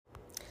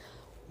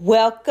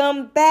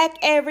Welcome back,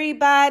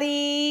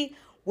 everybody.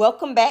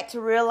 Welcome back to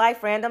Real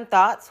Life Random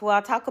Thoughts, where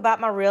I talk about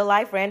my real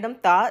life random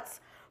thoughts.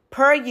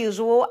 Per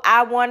usual,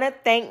 I want to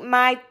thank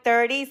my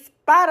 30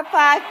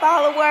 Spotify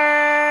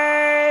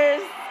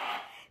followers.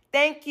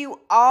 Thank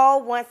you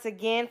all once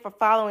again for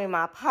following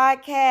my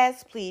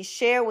podcast. Please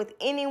share with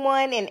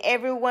anyone and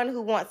everyone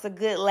who wants a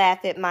good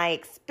laugh at my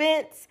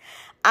expense.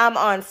 I'm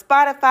on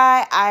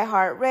Spotify,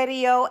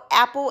 iHeartRadio,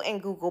 Apple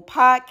and Google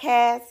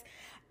Podcasts,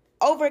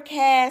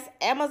 Overcast,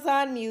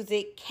 Amazon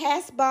Music,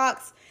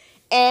 Castbox,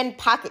 and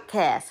Pocket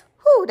Cast.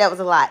 Whew, that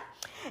was a lot.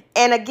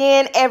 And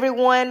again,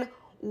 everyone,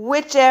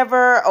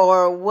 whichever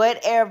or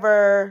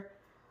whatever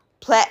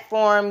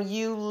platform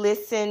you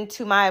listen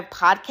to my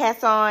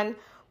podcast on,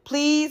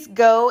 please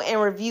go and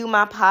review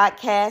my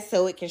podcast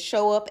so it can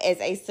show up as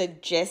a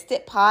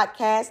suggested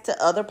podcast to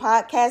other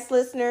podcast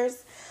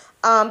listeners.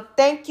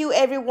 Thank you,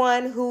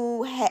 everyone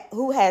who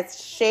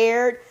has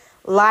shared,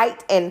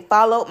 liked, and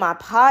followed my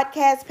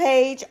podcast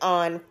page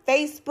on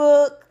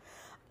Facebook.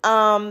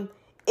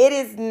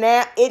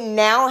 It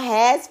now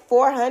has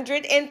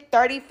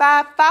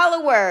 435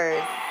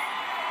 followers.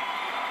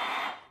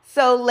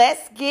 So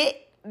let's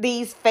get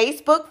these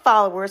Facebook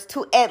followers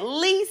to at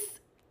least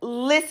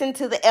listen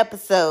to the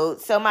episode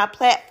so my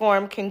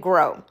platform can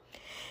grow.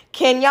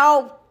 Can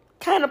y'all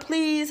kind of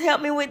please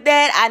help me with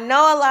that? I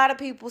know a lot of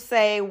people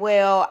say,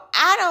 well,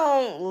 I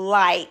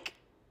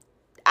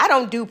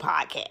don't do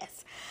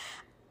podcasts.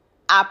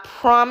 I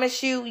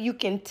promise you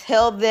can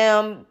tell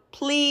them,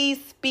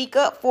 please speak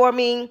up for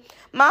me.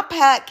 My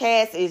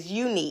podcast is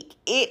unique.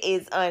 It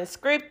is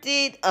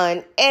unscripted,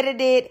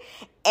 unedited,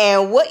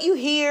 and what you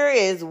hear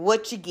is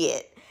what you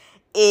get.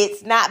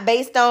 It's not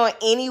based on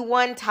any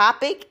one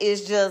topic.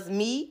 It's just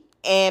me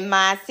and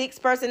my 6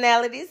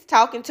 personalities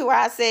talking to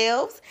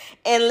ourselves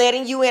and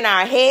letting you in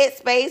our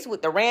headspace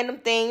with the random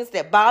things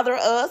that bother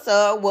us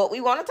or what we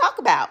want to talk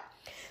about.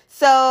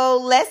 So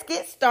let's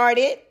get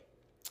started.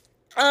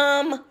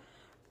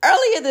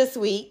 Earlier this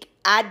week,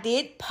 I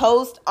did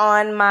post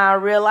on my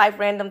Real Life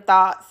Random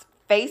Thoughts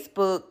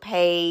Facebook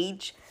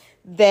page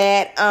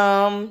that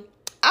I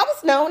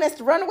was known as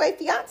the Runaway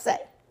Fiancé.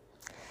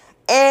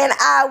 And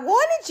I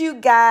wanted you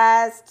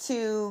guys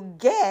to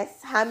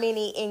guess how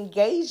many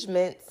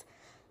engagements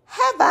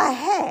have I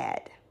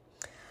had.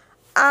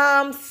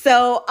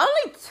 So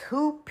only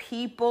 2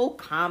 people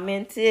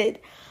commented.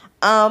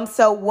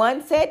 So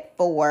one said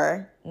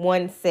 4,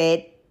 one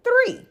said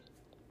 3.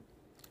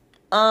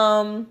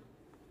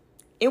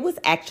 It was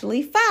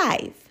actually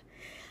 5.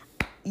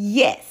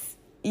 Yes,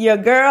 your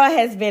girl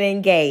has been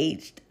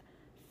engaged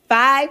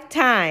 5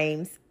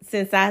 times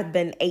since I've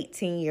been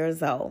 18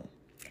 years old.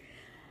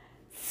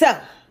 So,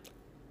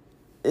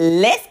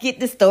 let's get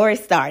the story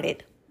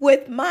started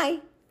with my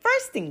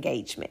first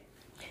engagement.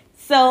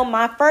 So,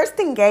 my first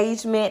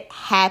engagement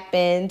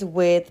happened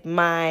with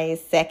my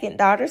second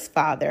daughter's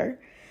father.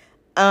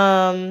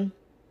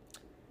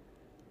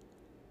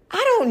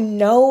 I don't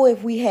know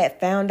if we had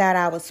found out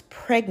I was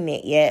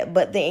pregnant yet,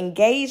 but the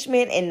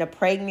engagement and the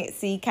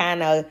pregnancy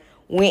kind of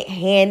went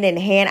hand in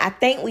hand. I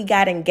think we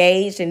got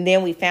engaged and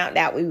then we found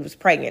out we was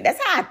pregnant.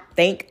 That's how I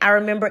think I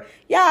remember.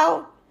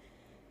 Y'all,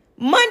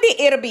 Monday,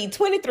 it'll be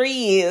 23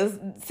 years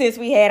since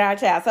we had our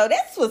child. So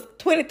this was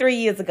 23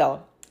 years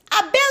ago.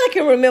 I barely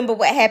can remember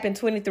what happened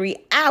 23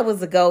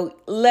 hours ago,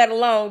 let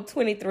alone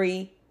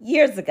 23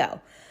 years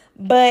ago.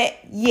 But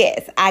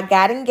yes, I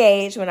got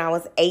engaged when I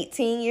was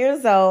 18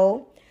 years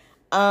old.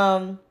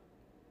 The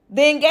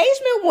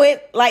engagement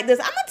went like this.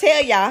 I'm going to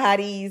tell y'all how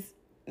these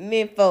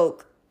men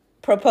folk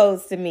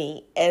proposed to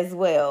me as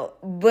well.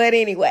 But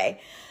anyway,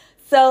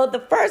 so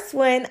the first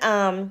one,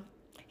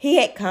 he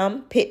had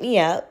come pick me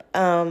up.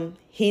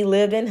 He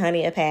lived in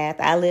Honea Path.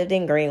 I lived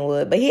in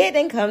Greenwood. But he had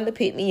then come to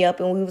pick me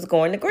up and we was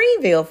going to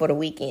Greenville for the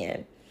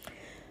weekend.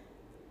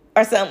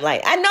 Or something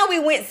like that. I know we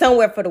went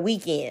somewhere for the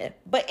weekend.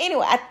 But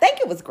anyway, I think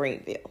it was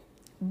Greenville.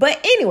 But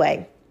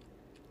anyway,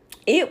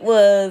 it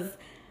was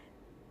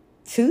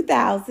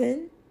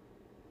 2000.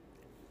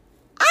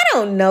 I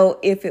don't know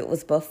if it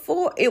was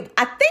before.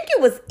 I think it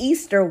was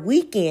Easter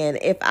weekend,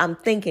 if I'm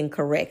thinking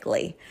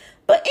correctly.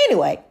 But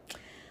anyway,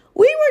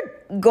 we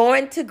were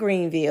going to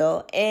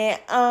Greenville, and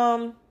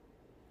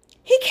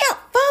he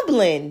kept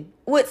fumbling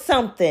with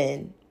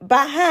something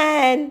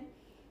behind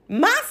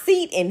my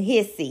seat and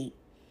his seat.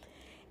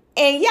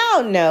 And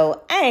y'all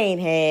know I ain't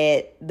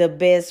had the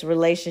best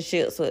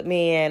relationships with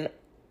men.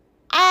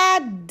 I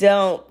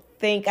don't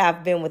think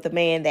I've been with a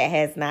man that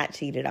has not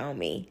cheated on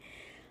me.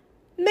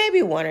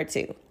 Maybe 1 or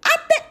 2.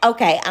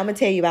 Okay, I'm gonna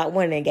tell you about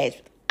one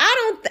engagement.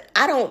 I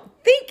don't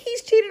think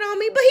he's cheated on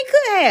me, but he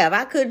could have.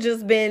 I could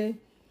just been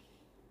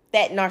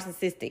that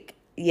narcissistic.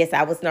 Yes,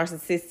 I was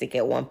narcissistic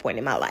at one point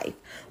in my life.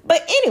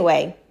 But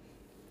anyway,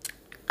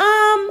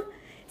 so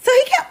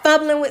he kept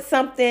fumbling with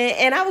something,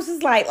 and I was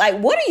just like,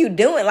 what are you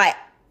doing?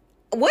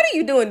 What are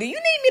you doing? Do you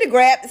need me to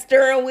grab the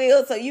steering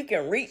wheel so you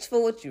can reach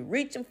for what you're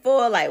reaching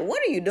for?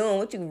 What are you doing?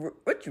 What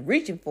you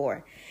reaching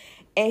for?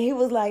 And he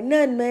was like,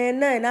 nothing, man,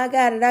 nothing. I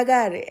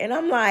got it. And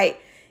I'm like,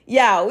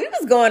 y'all, we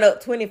was going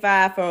up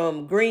 25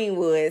 from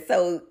Greenwood.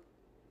 So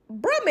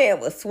Bruh man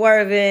was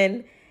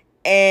swerving,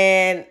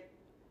 and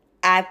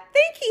I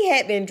think he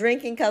had been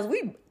drinking because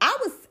I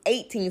was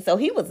 18, so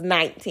he was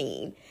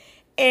 19.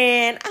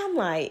 And I'm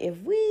like,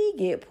 if we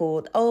get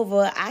pulled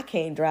over, I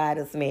can't drive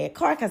this man's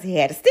car because he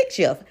had a stick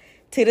shift.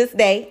 To this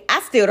day, I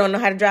still don't know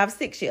how to drive a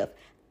stick shift.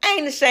 I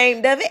ain't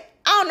ashamed of it.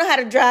 I don't know how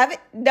to drive it.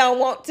 Don't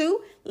want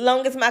to.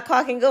 Long as my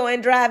car can go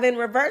and drive in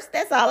reverse,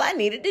 that's all I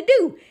needed to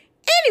do.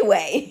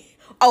 Anyway.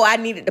 Oh, I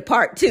needed to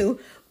park too.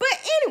 But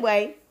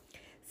anyway,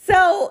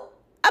 so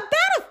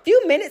about a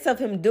few minutes of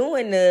him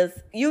doing this,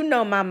 you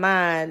know my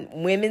mind,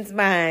 women's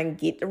mind,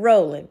 get to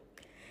rolling.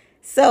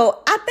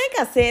 So I think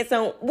I said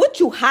something.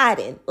 What you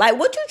hiding? Like,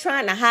 what you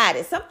trying to hide?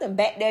 Is something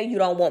back there you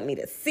don't want me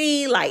to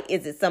see? Like,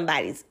 is it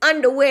somebody's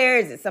underwear?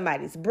 Is it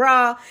somebody's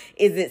bra?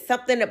 Is it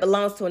something that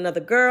belongs to another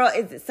girl?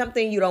 Is it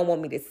something you don't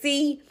want me to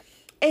see?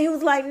 And he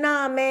was like,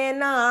 nah, man,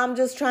 nah, I'm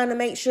just trying to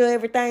make sure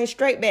everything's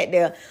straight back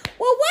there.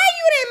 Well, why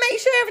you didn't make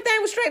sure everything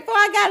was straight before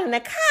I got in the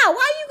car?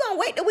 Why you gonna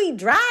wait till we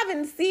drive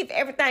and see if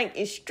everything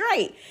is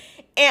straight?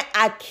 And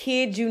I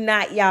kid you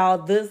not, y'all,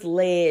 this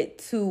led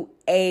to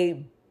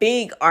a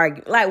big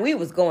argument. Like, we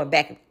was going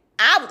back.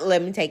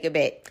 Let me take it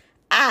back.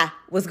 I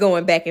was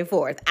going back and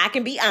forth. I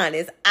can be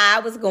honest. I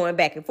was going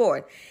back and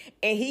forth.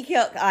 And he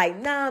kept like,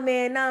 nah,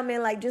 man.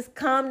 Like, just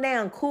calm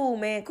down. Cool,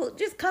 man. Cool.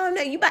 Just calm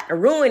down. You about to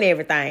ruin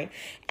everything.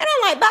 And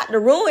I'm like, about to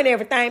ruin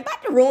everything?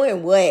 About to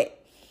ruin what?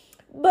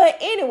 But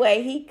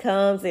anyway, he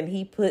comes and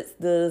he puts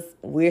this,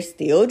 we're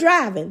still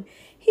driving.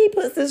 He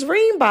puts this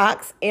ring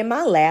box in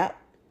my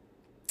lap.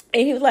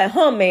 And he was like,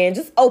 man,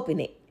 just open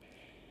it.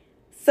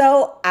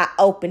 So I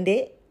opened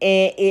it.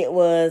 And it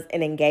was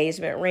an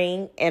engagement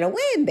ring and a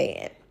wedding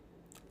band.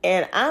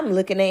 And I'm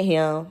looking at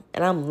him,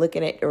 and I'm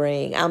looking at the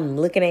ring. I'm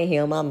looking at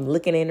him, I'm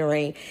looking in the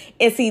ring.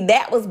 And see,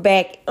 that was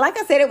back, like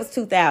I said, it was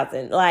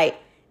 2000. Like,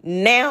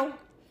 now,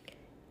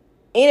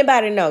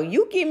 anybody know,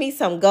 you give me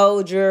some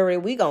gold jewelry,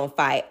 we gonna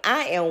fight.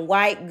 I am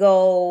white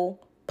gold,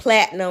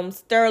 platinum,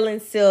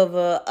 sterling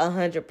silver,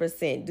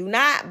 100%. Do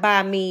not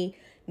buy me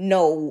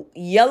no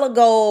yellow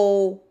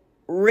gold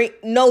ring,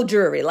 no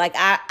jewelry. Like,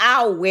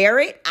 I'll wear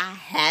it, I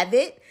have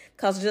it,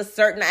 because just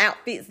certain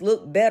outfits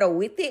look better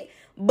with it.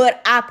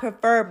 But I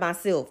prefer my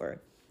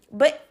silver.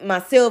 But my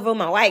silver,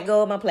 my white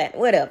gold, my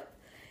platinum, whatever.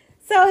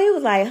 So he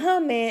was like,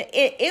 man,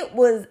 it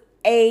was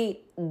a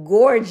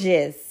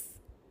gorgeous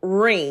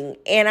ring.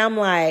 And I'm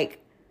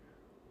like,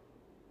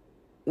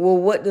 well,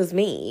 what does it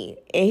mean?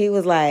 And he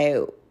was like,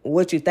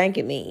 what you think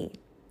it mean?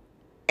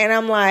 And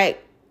I'm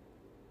like,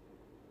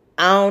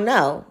 I don't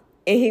know.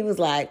 And he was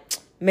like,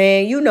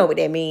 man, you know what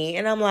that mean.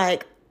 And I'm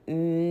like,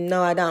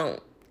 no, I don't.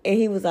 And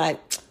he was like,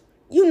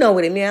 you know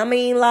what it mean. I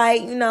mean,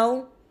 like,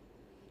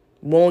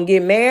 won't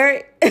get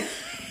married? That's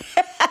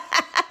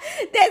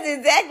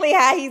exactly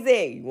how he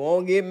said, you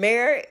won't get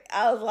married?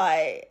 I was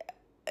like,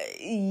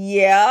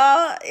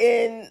 yeah.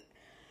 And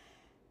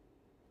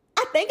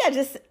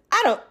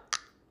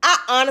I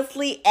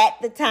honestly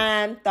at the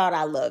time thought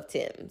I loved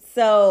him.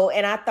 So,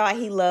 and I thought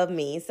he loved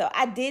me. So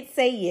I did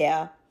say,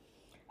 yeah.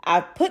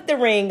 I put the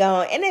ring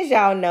on. And as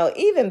y'all know,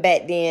 even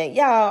back then,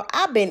 y'all,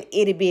 I've been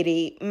itty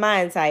bitty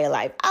my entire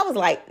life. I was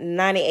like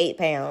 98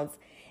 pounds.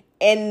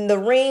 And the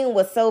ring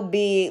was so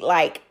big,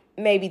 like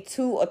maybe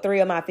 2 or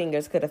 3 of my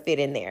fingers could have fit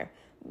in there.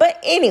 But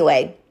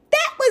anyway,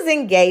 that was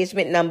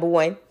engagement number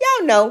 1.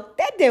 Y'all know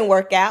that didn't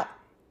work out.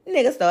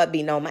 Nigga started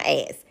beating on my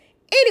ass.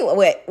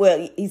 Anyway,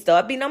 well, he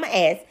started beating on my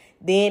ass.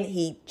 Then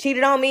he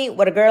cheated on me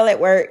with a girl at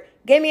work,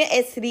 gave me an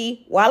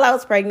STD while I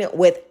was pregnant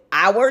with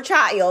our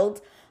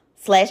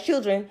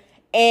child/children.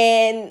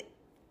 And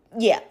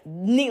yeah,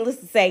 needless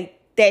to say,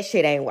 that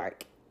shit ain't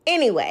work.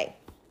 Anyway.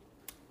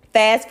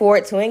 Fast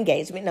forward to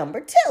engagement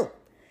number 2.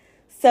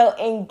 So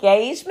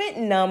engagement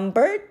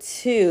number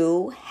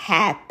 2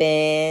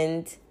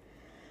 happened.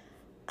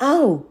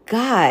 Oh,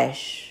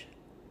 gosh.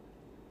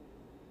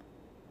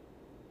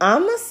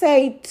 I'm going to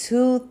say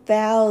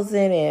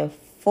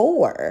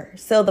 2004.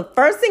 So the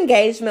first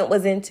engagement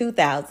was in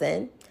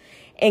 2000.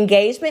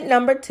 Engagement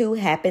number 2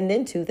 happened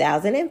in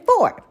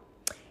 2004.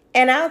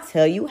 And I'll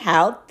tell you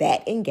how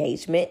that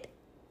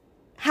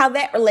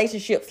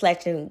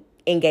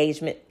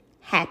relationship/engagement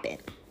happened.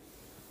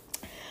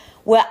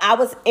 Well, I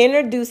was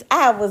dating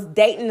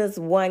this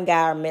one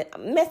guy,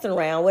 messing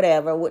around,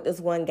 whatever, with this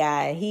one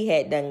guy. He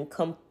had done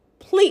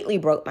completely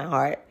broke my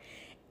heart.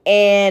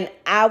 And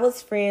I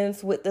was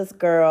friends with this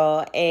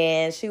girl,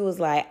 and she was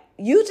like,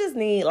 you just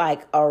need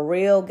like a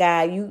real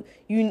guy.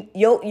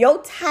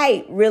 Your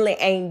type really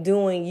ain't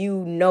doing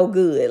you no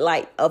good.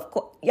 Like, of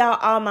course, y'all,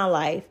 all my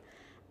life,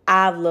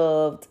 I've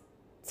loved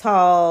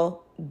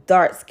tall,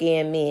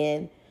 dark-skinned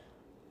men,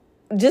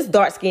 just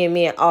dark-skinned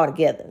men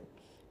altogether.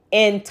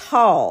 And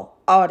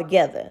tall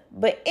altogether.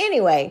 But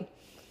anyway,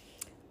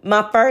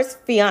 my first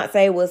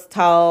fiance was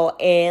tall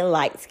and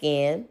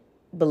light-skinned,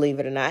 believe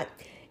it or not.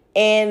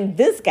 And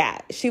this guy,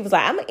 she was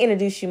like, I'm going to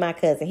introduce you to my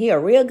cousin. He a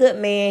real good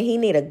man. He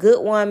need a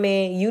good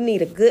woman. You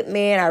need a good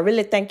man. I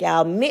really think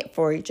y'all meant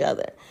for each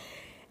other.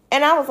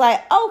 And I was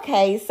like,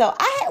 okay. So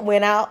I had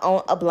went out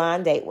on a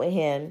blind date with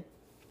him.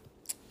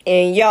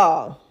 And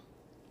y'all,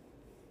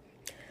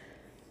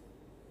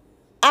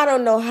 I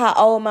don't know how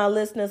old my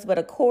listeners, but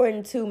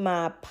according to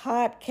my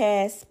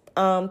podcast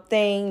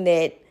thing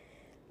that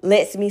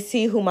lets me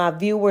see who my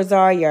viewers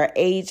are, your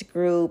age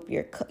group,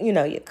 your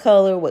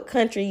color, what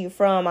country you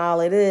from, all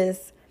of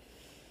this.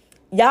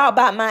 Y'all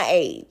about my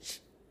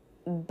age.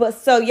 But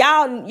so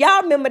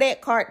y'all remember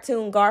that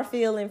cartoon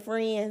Garfield and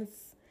Friends?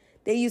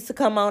 They used to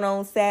come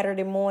on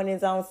Saturday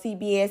mornings on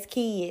CBS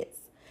Kids.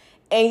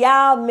 And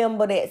y'all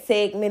remember that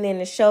segment in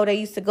the show they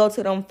used to go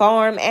to them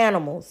farm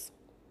animals.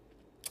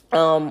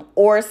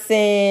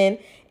 Orson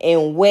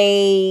and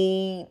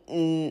Wade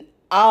and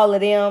all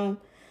of them.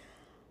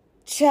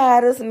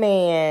 Child, this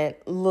man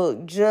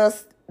looked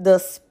just the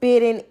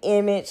spitting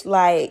image,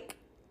 like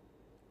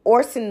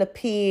Orson the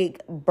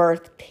pig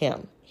birthed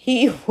him.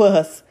 He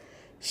was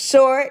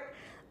short,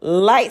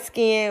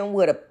 light-skinned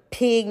with a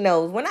pig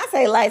nose. When I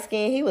say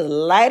light-skinned, he was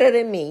lighter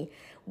than me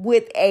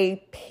with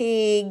a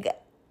pig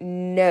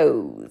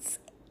nose.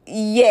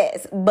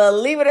 Yes,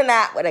 believe it or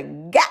not, with a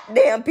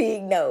goddamn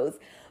pig nose.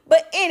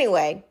 But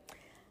anyway,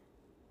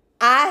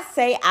 I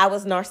say I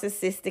was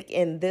narcissistic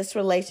in this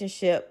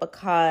relationship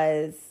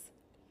because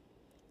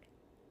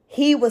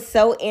he was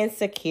so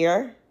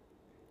insecure.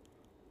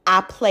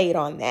 I played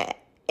on that.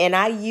 And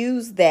I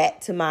used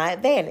that to my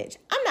advantage.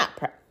 I'm not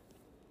proud.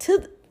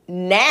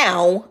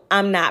 Now,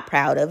 I'm not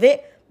proud of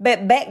it.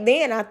 But back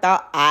then,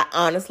 I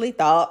honestly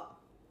thought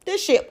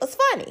this shit was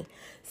funny.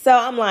 So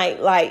I'm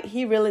like,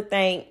 he really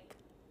think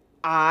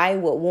I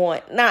would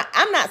want.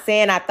 I'm not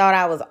saying I thought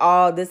I was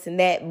all this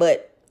and that,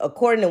 but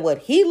according to what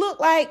he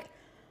looked like,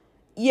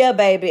 yeah,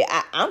 baby,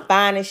 I'm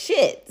fine as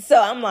shit. So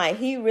I'm like,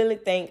 he really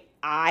think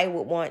I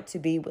would want to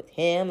be with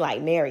him,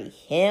 like marry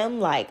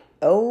him, like,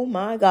 oh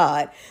my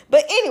God.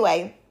 But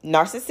anyway,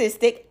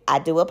 narcissistic, I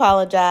do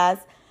apologize.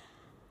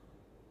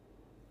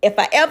 If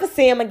I ever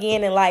see him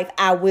again in life,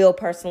 I will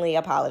personally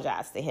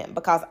apologize to him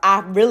because I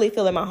really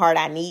feel in my heart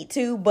I need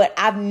to, but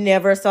I've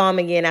never saw him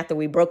again after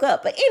we broke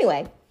up. But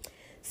anyway,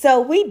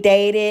 so we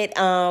dated.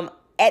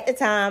 At the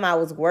time, I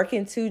was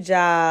working 2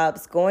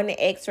 jobs, going to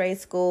x-ray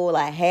school.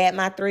 I had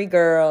my 3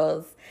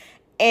 girls.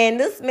 And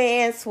this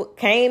man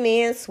came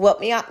in,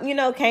 swept me up,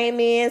 came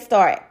in,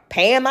 started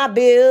paying my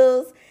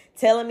bills,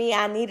 telling me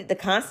I needed to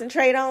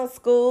concentrate on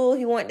school.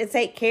 He wanted to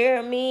take care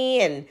of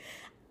me. And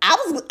I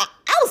was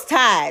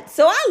tired,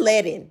 so I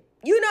let him.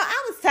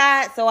 I was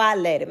tired, so I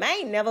let him. I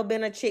ain't never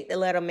been a chick to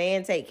let a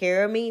man take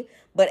care of me.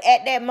 But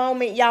at that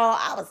moment, y'all,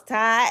 I was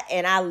tired,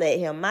 and I let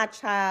him. My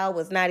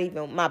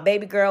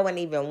baby girl wasn't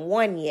even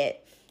 1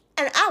 yet.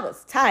 And I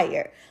was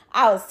tired.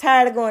 I was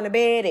tired of going to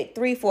bed at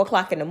 3, 4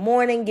 o'clock in the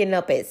morning, getting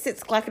up at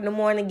 6 o'clock in the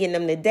morning, getting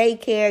them to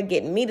daycare,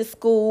 getting me to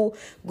school,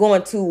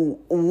 going to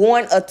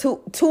 1 or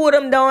 2 of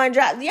them darn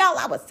jobs. Y'all,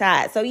 I was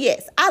tired. So,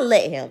 yes, I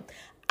let him.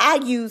 I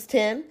used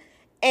him,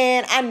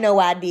 and I know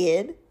I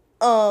did.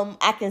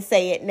 I can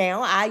say it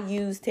now. I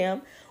used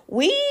him.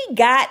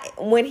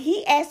 When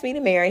he asked me to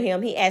marry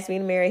him,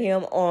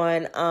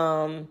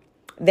 on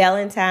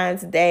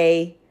Valentine's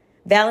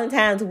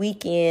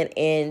weekend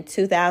in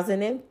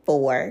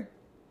 2004.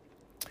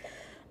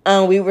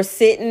 We were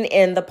sitting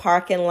in the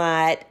parking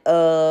lot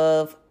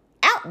of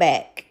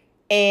Outback,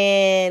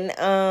 and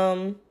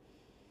I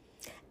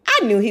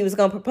knew he was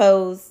going to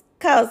propose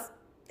because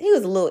he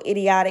was a little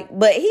idiotic,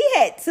 but he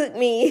had took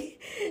me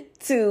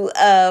to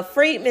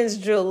Friedman's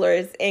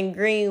Jewelers in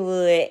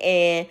Greenwood,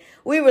 and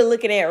we were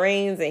looking at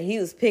rings, and he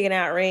was picking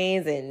out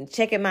rings and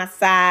checking my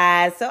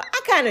size. So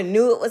I kind of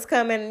knew it was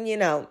coming.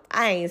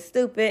 I ain't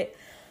stupid.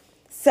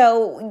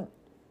 So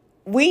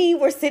we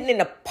were sitting in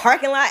the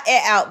parking lot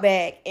at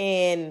Outback,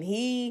 and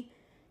he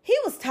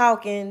was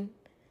talking.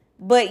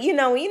 But,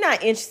 when you're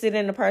not interested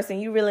in the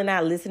person, you're really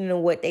not listening to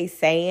what they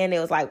saying. It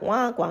was like,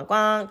 wonk, wonk,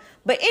 wonk.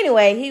 But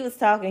anyway, he was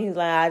talking. He was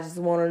like, I just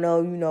want to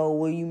know,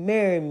 will you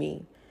marry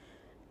me?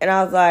 And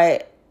I was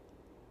like,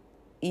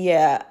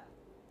 yeah.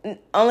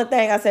 Only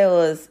thing I said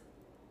was,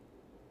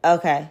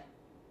 okay.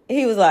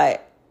 He was like,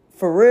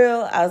 for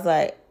real? I was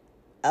like,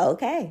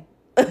 okay.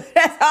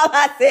 That's all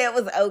I said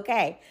was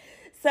okay.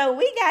 So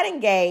we got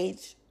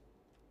engaged.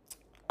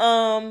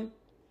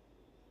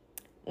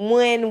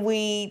 When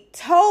we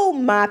told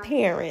my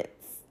parents,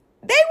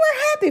 they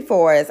were happy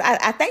for us.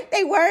 I think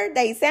they were.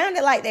 They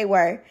sounded like they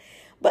were.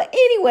 But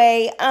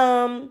anyway,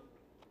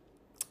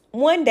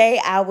 one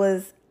day I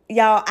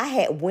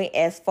had went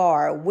as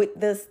far with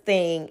this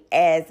thing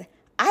as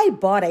I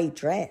bought a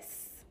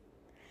dress.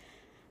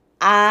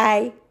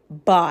 I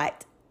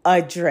bought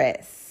my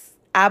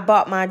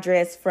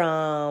dress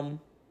from,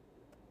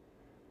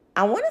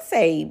 I want to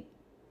say,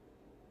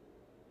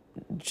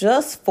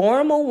 Just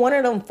Formal, one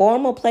of them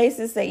formal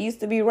places that used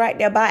to be right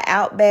there by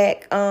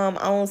Outback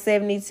on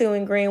 72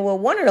 in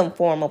Greenwood, one of them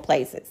formal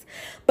places.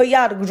 But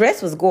y'all, the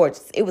dress was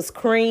gorgeous. It was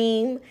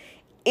cream.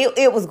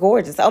 It was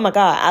gorgeous. Oh my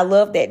God, I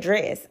love that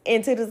dress.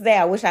 And to this day,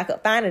 I wish I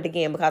could find it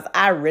again because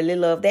I really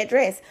love that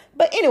dress.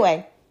 But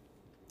anyway,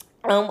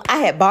 I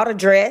had bought a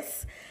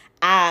dress.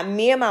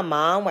 Me and my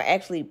mom were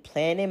actually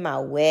planning my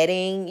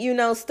wedding,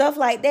 stuff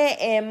like that.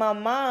 And my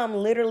mom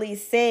literally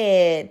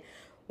said,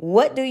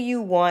 what do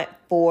you want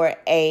for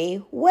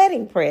a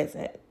wedding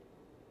present?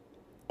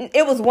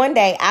 it was one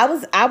day I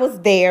was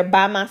there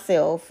by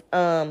myself.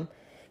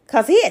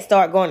 Cause he had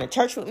started going to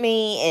church with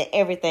me and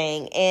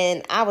everything.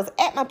 And I was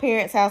at my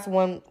parents' house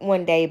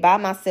one day by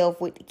myself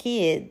with the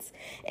kids.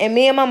 And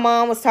me and my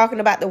mom was talking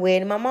about the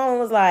wedding. My mom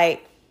was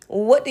like,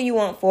 what do you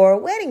want for a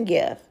wedding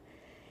gift?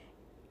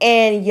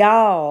 And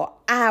y'all,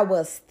 I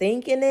was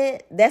thinking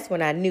it. That's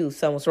when I knew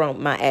something was wrong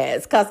with my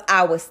ass. Cause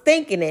I was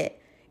thinking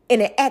it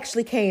and it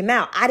actually came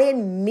out. I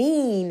didn't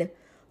mean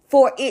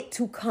for it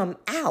to come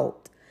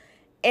out.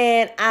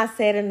 And I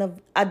said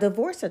a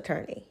divorce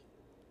attorney.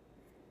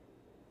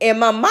 And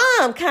my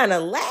mom kind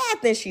of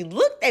laughed and she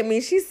looked at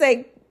me. She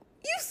said,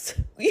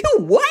 you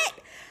what?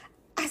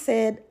 I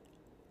said,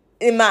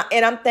 and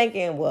I'm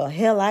thinking, well,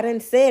 hell, I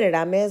didn't say it.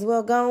 I may as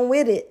well go on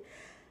with it.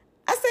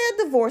 I said,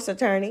 a divorce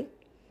attorney.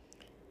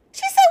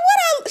 She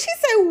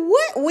said,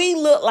 what we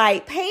look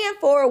like paying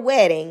for a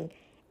wedding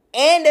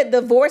and a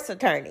divorce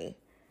attorney.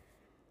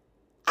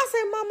 I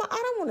said, Mama, I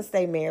don't want to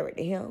stay married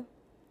to him.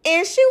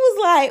 And she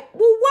was like,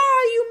 well, why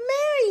are you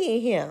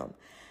marrying him?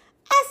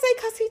 I say,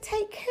 because he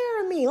take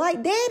care of me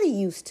like daddy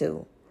used to.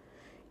 And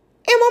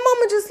my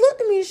mama just looked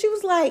at me and she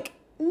was like,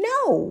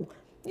 no,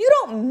 you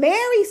don't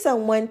marry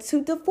someone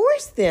to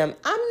divorce them.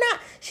 I'm not.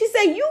 She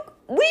said,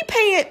 we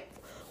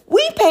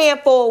paying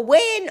for a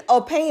wedding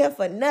or paying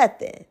for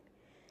nothing.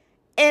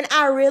 And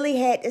I really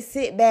had to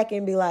sit back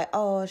and be like,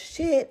 oh,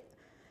 shit.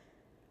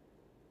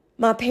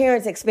 My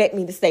parents expect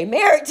me to stay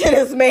married to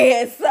this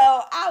man. So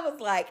I was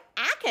like,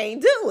 I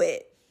can't do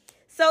it.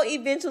 So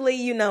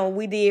eventually,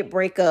 we did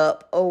break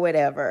up or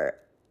whatever.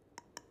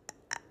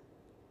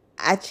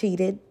 I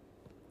cheated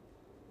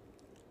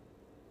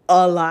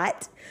a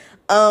lot.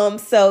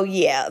 So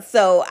yeah.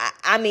 So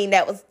I mean,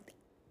 that was,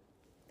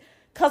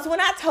 cause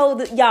when I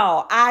told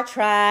y'all, I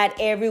tried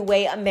every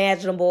way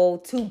imaginable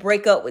to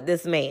break up with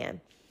this man.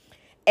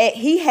 And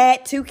he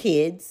had 2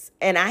 kids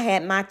and I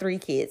had my 3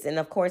 kids. And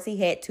of course he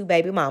had 2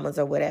 baby mamas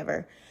or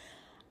whatever.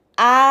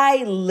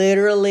 I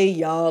literally,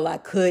 y'all, I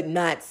could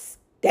not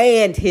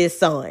stand his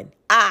son.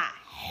 I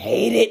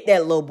hated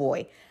that little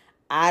boy.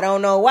 I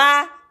don't know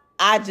why.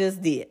 I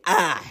just did.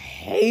 I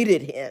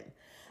hated him.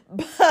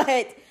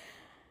 But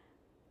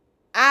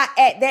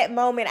at that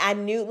moment, I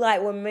knew,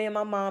 like, when me and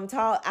my mom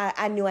talked,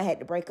 I knew I had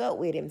to break up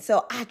with him.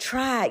 So I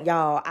tried,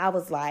 y'all. I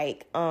was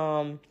like,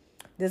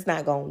 this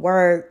not gonna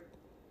work.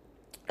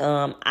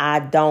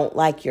 I don't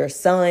like your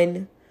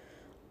son.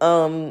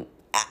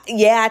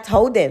 I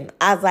told him.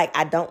 I was like,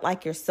 I don't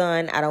like your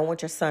son. I don't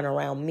want your son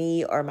around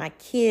me or my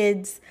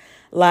kids.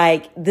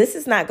 Like, this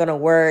is not going to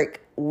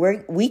work.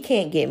 We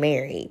can't get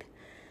married.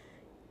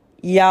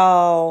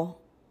 Y'all,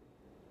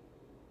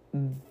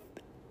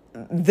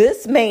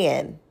 this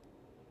man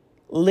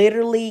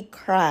literally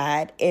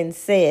cried and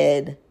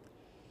said,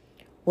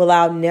 well,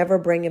 I'll never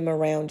bring him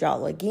around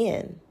y'all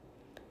again.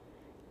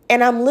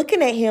 And I'm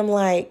looking at him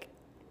like,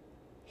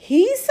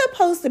 he's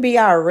supposed to be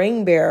our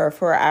ring bearer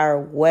for our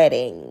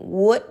wedding.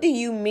 What do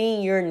you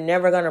mean you're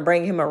never going to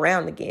bring him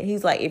around again?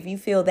 He's like, if you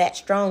feel that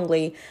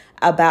strongly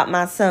about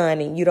my son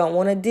and you don't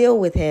want to deal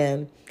with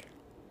him,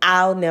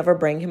 I'll never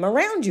bring him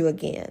around you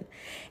again.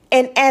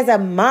 And as a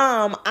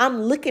mom,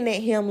 I'm looking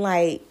at him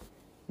like,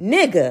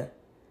 nigga.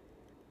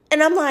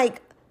 And I'm like,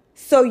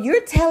 so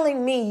you're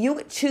telling me you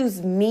would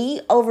choose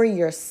me over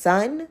your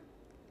son?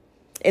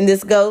 And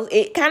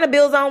it kind of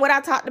builds on what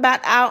I talked about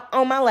out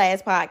on my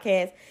last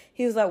podcast.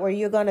 He was like, well,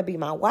 you're going to be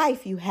my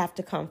wife. You have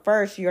to come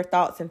first. Your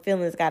thoughts and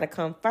feelings got to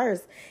come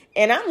first.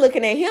 And I'm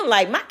looking at him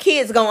like, my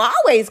kid's going to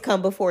always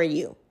come before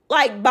you.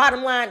 Like,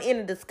 bottom line in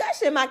a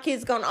discussion, my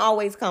kid's going to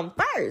always come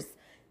first.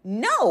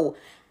 No.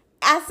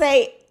 I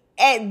say,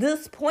 at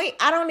this point,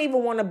 I don't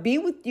even want to be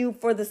with you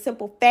for the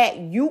simple fact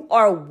you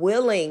are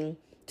willing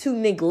to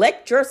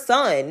neglect your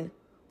son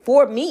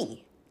for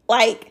me.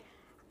 Like,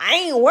 I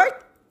ain't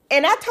worth.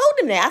 And I told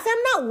him that. I said,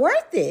 I'm not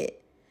worth it.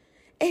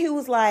 And he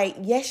was like,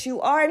 yes, you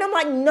are. And I'm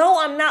like,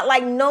 no, I'm not.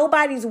 Like,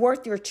 nobody's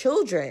worth your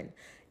children.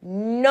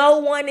 No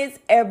one is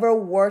ever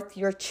worth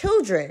your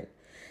children.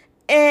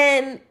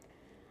 And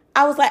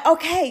I was like,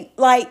 okay,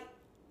 like,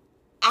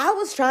 I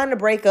was trying to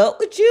break up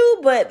with you,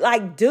 but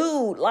like,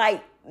 dude,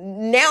 like,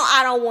 now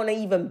I don't want to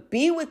even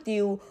be with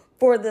you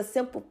for the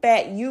simple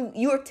fact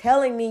you're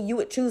telling me you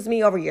would choose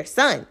me over your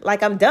son.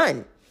 Like, I'm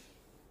done.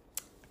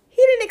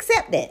 He didn't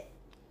accept that.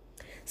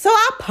 So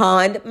I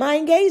pawned my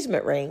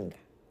engagement ring.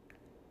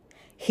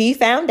 He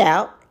found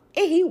out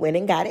and he went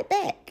and got it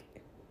back.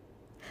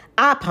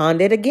 I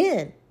pawned it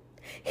again.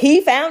 He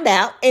found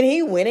out and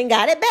he went and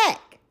got it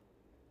back.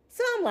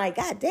 So I'm like,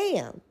 God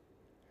damn,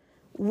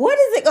 what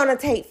is it going to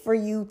take for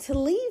you to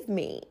leave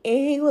me? And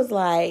he was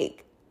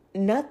like,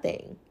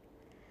 nothing.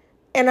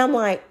 And I'm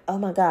like, oh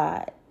my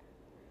God.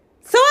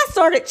 So I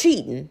started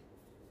cheating.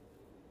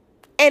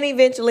 And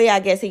eventually, I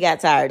guess he got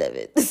tired of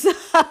it. So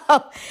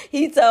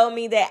he told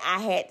me that I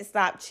had to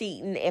stop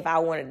cheating if I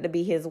wanted to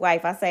be his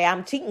wife. I say,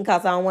 I'm cheating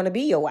because I don't want to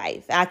be your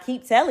wife. I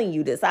keep telling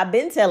you this. I've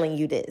been telling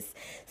you this.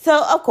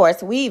 So, of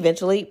course, we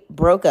eventually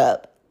broke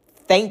up.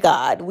 Thank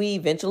God we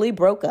eventually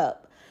broke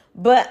up.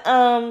 But,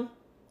 I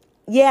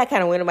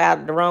kind of went about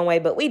it the wrong way,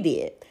 but we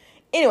did.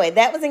 Anyway,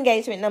 that was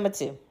engagement number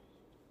 2.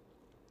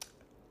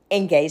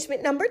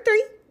 Engagement number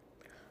 3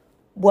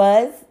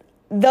 was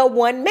the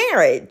one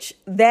marriage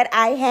that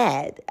I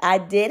had. I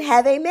did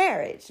have a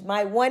marriage,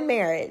 my one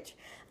marriage.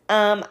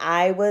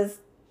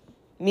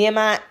 Me and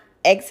my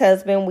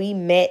ex-husband, we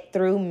met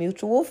through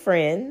mutual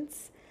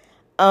friends.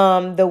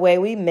 The way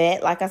we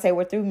met, like I said,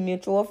 we're through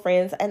mutual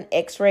friends. An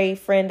X-ray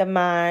friend of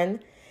mine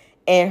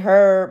and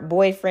her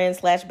boyfriend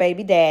 /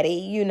 baby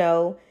daddy,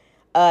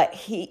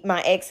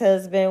 my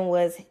ex-husband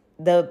was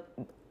the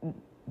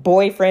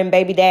boyfriend,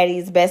 baby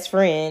daddy's best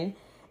friend.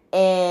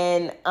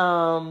 And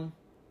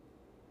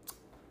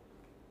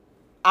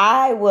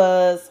I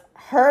was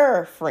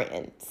her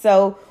friend.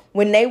 So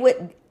when they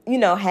would,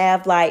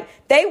 have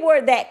they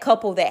were that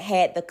couple that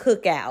had the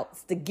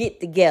cookouts, the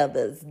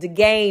get-togethers, the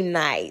game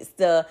nights,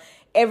 the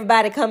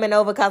everybody coming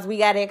over because we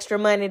got extra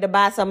money to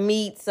buy some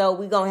meat, so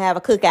we're going to have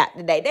a cookout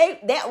today.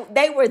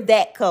 They were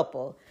that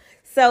couple.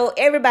 So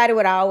everybody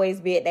would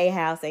always be at their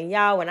house. And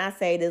y'all, when I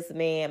say this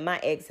man, my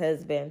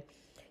ex-husband,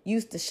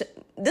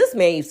 this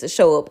man used to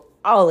show up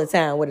all the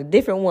time with a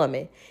different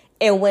woman.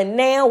 And when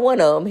now one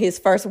of them, his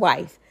first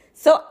wife.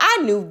 So I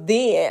knew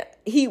then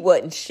he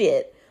wasn't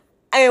shit.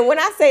 And when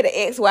I say the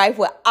ex-wife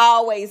would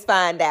always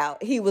find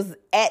out, he was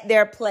at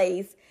their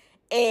place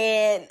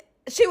and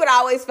she would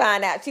always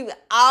find out. She would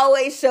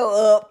always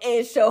show up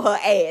and show her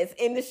ass.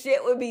 And the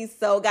shit would be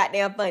so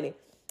goddamn funny.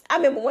 I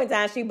remember one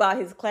time she brought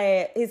his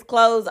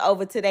clothes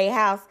over to their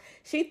house.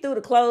 She threw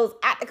the clothes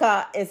out the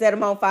car and set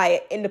them on fire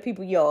in the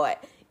people's yard.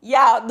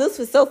 Y'all, this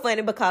was so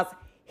funny because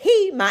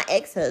my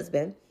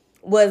ex-husband,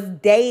 was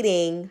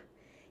dating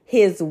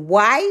his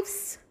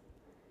wife's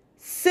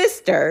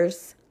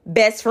sister's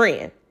best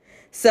friend.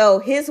 So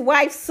his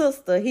wife's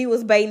sister, he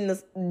was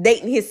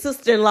dating his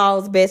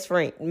sister-in-law's best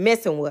friend,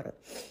 messing with her.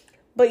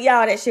 But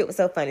y'all, that shit was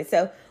so funny.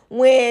 So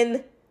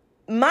when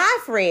my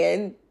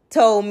friend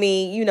told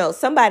me,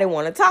 somebody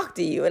want to talk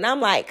to you, and I'm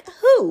like,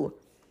 who?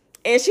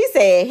 And she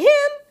said,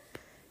 him?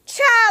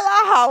 Child,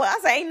 I holler. I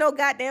said, ain't no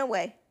goddamn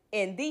way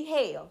in the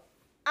hell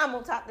I'm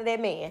going to talk to that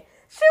man.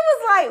 She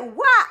was like,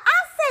 why?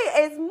 I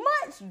say, as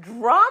much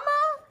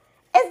drama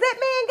as that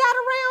man got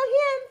around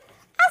him,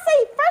 I say,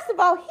 first of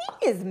all,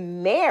 he is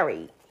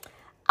married.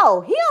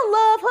 Oh, he don't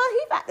love her.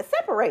 He about to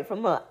separate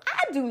from her.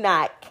 I do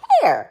not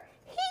care.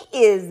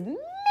 He is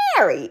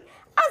married.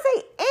 I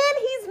say, and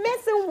he's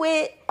messing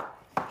with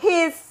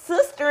his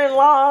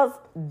sister-in-law's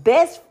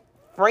best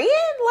friend?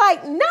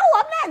 Like, no,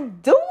 I'm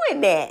not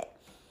doing that.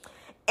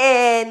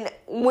 And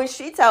when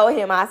she told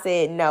him, I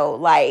said, no,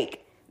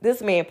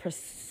 this man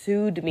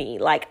pursued me.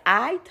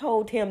 I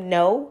told him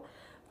no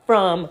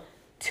from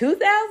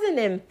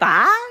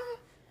 2005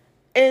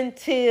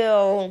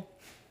 until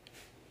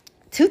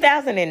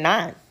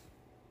 2009.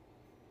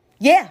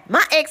 Yeah,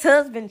 my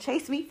ex-husband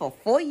chased me for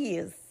 4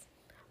 years.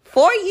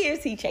 4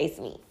 years he chased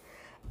me.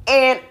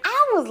 And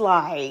I was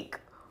like,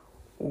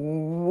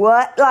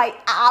 what?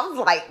 I was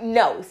like,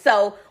 no.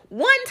 So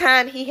one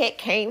time he had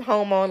came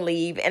home on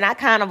leave and I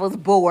kind of was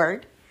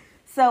bored.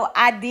 So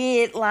I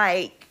did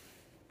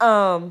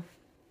I'm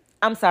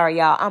sorry,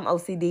 y'all. I'm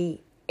OCD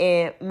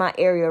and my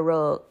area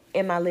rug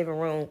in my living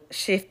room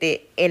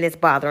shifted and it's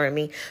bothering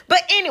me.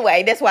 But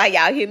anyway, that's why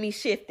y'all hear me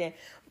shifting.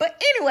 But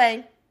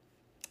anyway,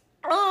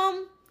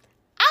 I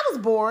was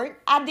bored.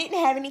 I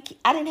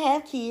didn't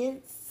have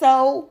kids.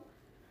 So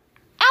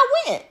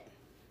I went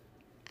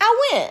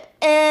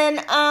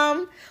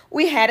and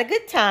we had a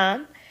good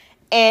time.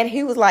 And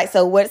he was like,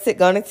 so what's it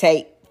going to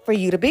take for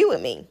you to be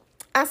with me?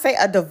 I say,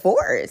 a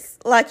divorce.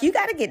 You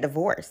got to get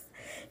divorced.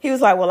 He was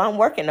like, well, I'm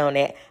working on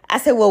that. I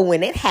said, well,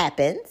 when it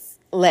happens,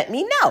 let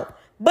me know.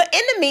 But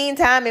in the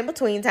meantime, in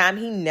between time,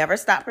 he never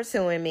stopped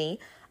pursuing me.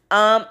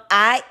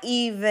 I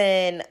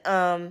even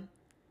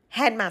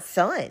had my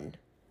son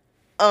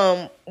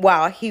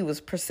while he was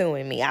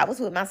pursuing me. I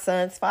was with my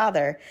son's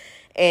father,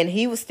 and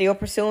he was still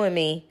pursuing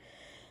me.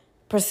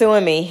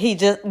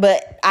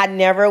 But I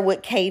never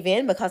would cave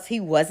in because he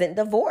wasn't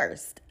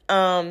divorced.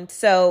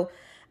 So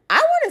I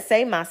want to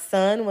say my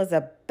son was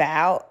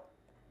about,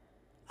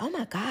 oh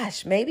my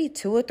gosh, maybe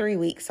 2 or 3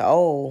 weeks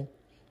old.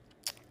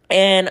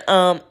 And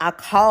I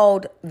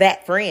called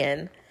that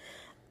friend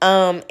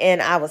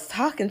and I was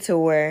talking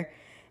to her.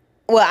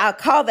 Well, I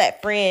called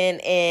that friend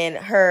and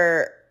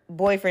her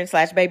boyfriend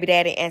 / baby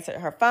daddy answered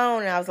her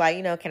phone. And I was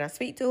like, can I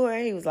speak to her?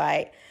 He was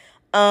like,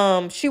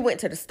 she went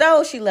to the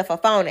store. She left her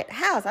phone at the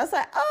house. I was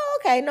like, oh,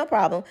 okay, no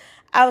problem.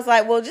 I was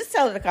like, well, just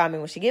tell her to call me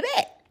when she get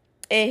back.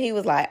 And he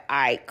was like, all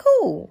right,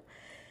 cool.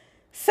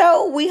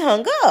 So we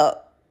hung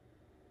up.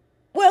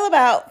 Well,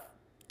 about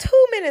 2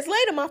 minutes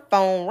later, my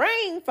phone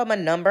rang from a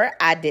number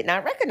I did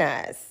not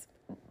recognize.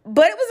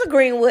 But it was a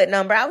Greenwood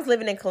number. I was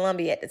living in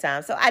Columbia at the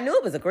time, so I knew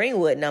it was a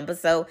Greenwood number.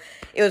 So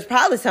it was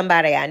probably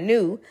somebody I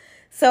knew.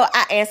 So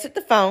I answered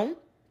the phone,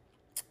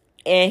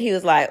 and he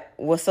was like,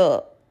 what's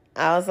up?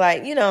 I was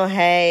like,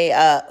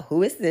 hey,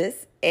 who is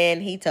this?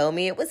 And he told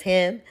me it was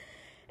him.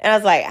 And I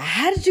was like,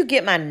 how did you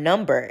get my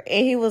number?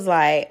 And he was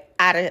like,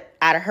 out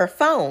of her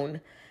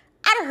phone.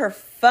 Out of her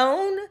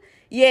phone?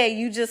 Yeah,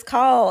 you just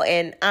call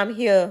and I'm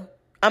here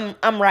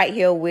I'm right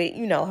here with,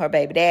 her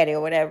baby daddy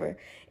or whatever,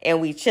 and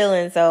we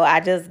chilling. So I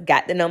just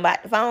got the number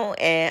out the phone,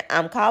 and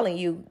I'm calling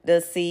you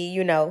to see,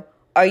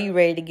 are you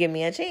ready to give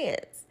me a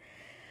chance?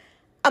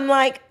 I'm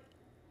like,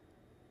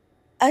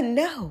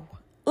 no.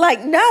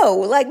 Like,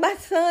 no. Like, my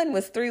son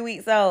was 3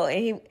 weeks old,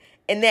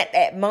 and at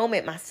that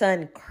moment, my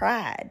son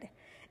cried.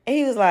 And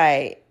he was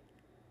like,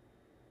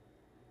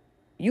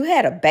 you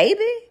had a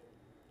baby?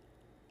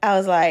 I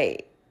was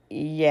like,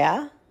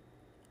 yeah.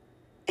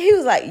 He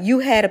was like, you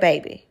had a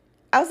baby?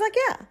 I was like,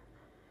 yeah.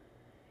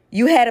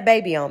 You had a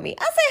baby on me.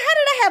 I said, how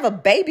did I have a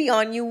baby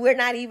on you? We're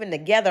not even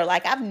together.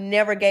 Like, I've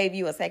never gave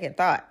you a second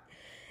thought.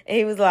 And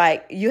he was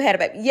like, you had a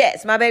baby?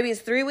 Yes, my baby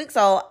is 3 weeks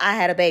old. I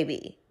had a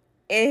baby.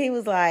 And he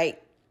was like,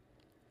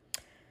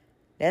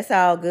 that's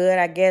all good.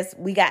 I guess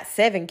we got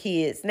 7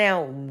 kids.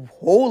 Now,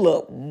 hold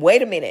up.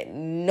 Wait a minute.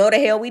 No, the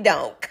hell we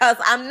don't. Because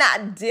I'm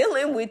not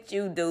dealing with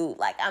you, dude.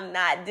 Like, I'm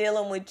not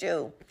dealing with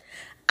you.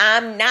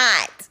 I'm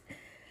not.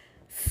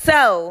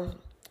 So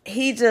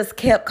he just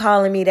kept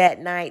calling me that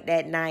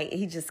night.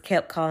 He just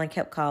kept calling. He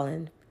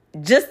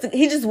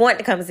just wanted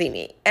to come see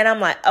me. And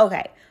I'm like,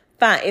 okay,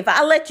 fine. If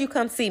I let you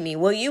come see me,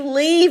 will you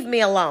leave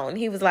me alone?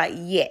 He was like,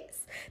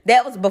 yes.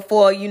 That was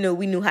before,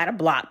 we knew how to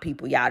block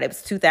people, y'all. That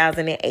was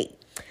 2008.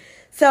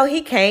 So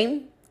he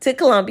came to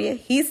Columbia.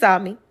 He saw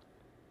me.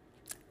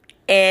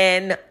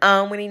 And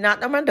when he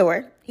knocked on my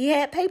door, he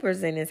had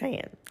papers in his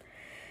hand.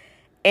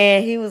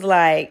 And he was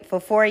like, for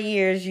 4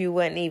 years, you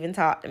wouldn't even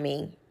talk to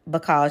me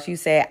because you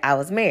said I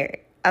was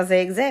married. I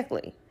said,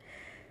 exactly.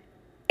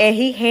 And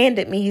he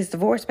handed me his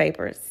divorce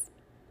papers.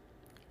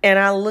 And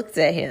I looked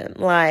at him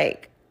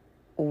like,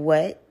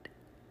 what?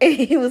 And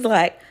he was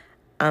like,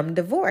 I'm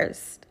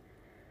divorced.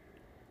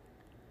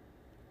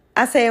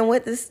 I said, and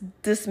what does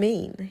this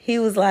mean? He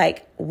was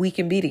like, we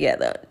can be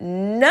together.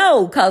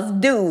 No, because,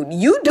 dude,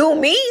 you do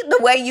me the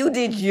way you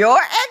did your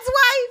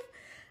ex-wife.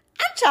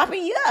 I'm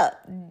chopping you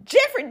up.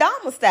 Jeffrey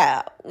Dahmer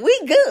style. We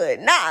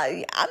good. Nah,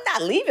 I'm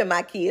not leaving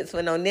my kids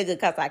for no nigga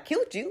because I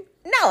killed you.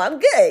 No, I'm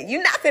good.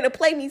 You're not going to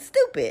play me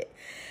stupid.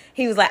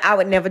 He was like, I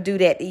would never do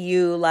that to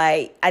you.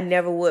 Like, I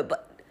never would.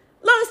 But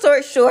long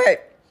story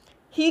short,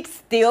 he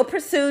still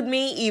pursued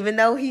me, even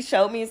though he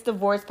showed me his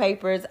divorce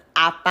papers.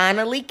 I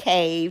finally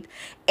caved.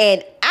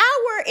 And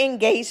our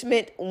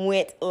engagement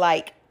went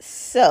like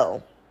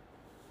so.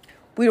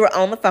 We were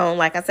on the phone.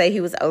 Like I say,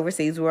 he was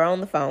overseas. We were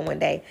on the phone one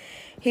day.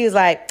 He was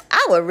like,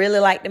 I would really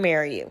like to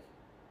marry you.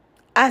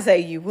 I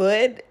said, you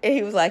would? And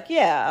he was like,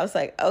 yeah. I was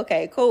like,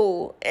 okay,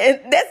 cool. And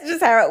that's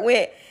just how it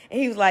went.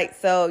 And he was like,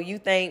 so you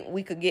think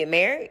we could get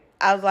married?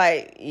 I was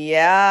like,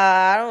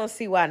 yeah, I don't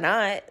see why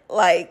not.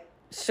 Like,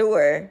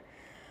 sure.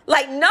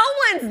 Like, no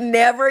one's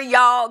never,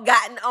 y'all,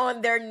 gotten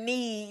on their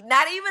knee,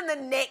 not even the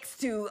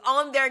next two,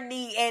 on their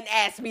knee and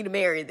asked me to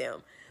marry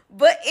them.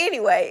 But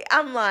anyway,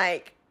 I'm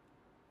like,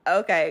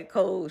 okay,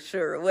 cool,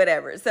 sure,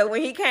 whatever. So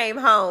when he came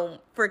home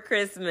for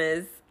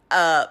Christmas,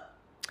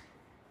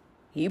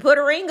 he put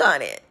a ring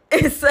on it.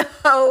 And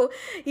so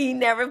he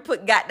never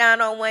got down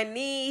on one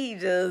knee. He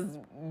just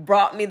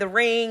brought me the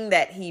ring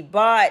that he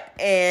bought,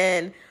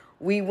 and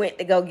we went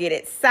to go get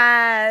it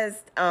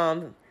sized.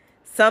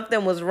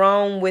 Something was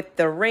wrong with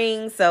the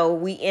ring, so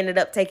we ended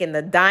up taking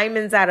the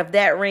diamonds out of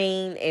that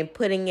ring and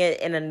putting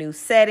it in a new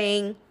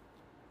setting.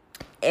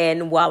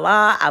 And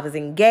voila, I was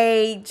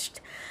engaged.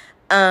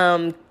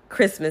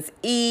 Christmas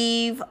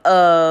Eve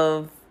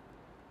of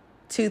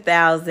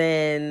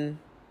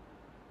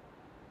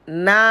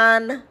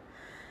 2009.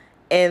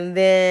 And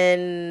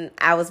then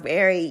I was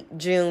married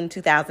June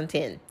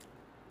 2010.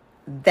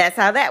 That's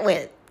how that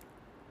went.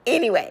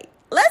 Anyway,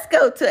 let's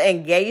go to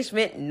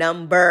engagement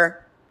number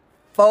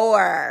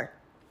 4.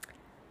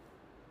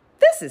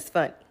 This is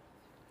funny.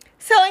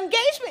 So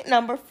engagement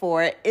number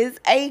 4 is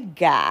a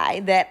guy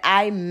that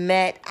I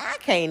met. I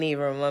can't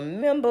even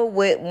remember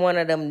what one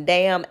of them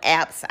damn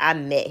apps I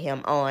met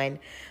him on.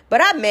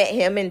 But I met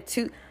him in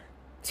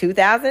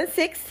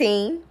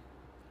 2016.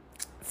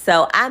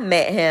 So I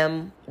met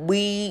him.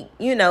 We,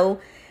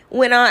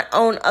 went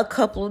on a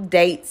couple of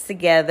dates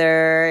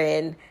together.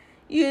 And,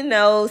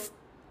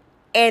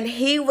 and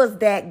he was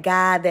that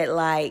guy that,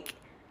 like,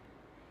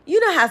 you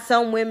know how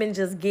some women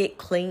just get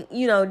clean,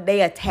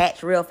 they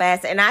attach real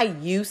fast. And I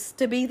used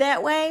to be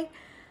that way.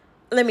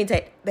 Let me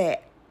take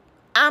that.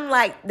 I'm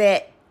like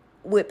that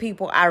with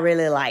people I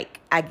really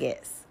like, I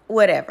guess.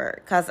 Whatever.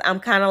 Because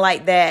I'm kind of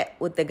like that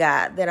with the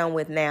guy that I'm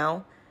with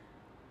now.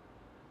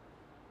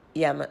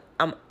 Yeah,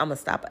 I'm going to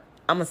stop it.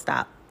 I'm going to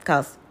stop.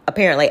 Because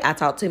apparently I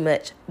talk too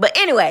much. But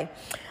anyway.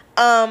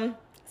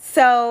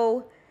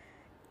 So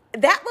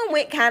that one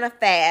went kind of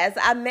fast.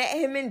 I met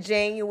him in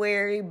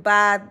January.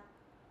 By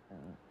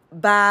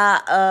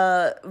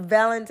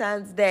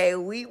Valentine's Day,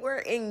 we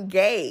were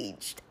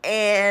engaged,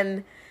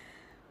 and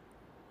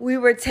we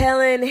were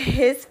telling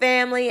his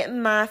family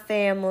and my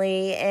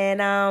family.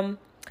 And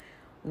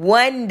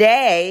one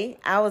day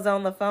I was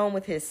on the phone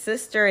with his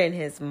sister and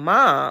his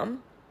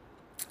mom,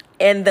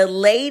 and the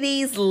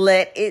ladies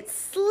let it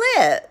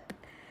slip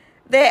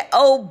that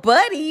old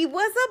buddy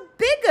was a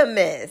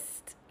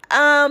bigamist.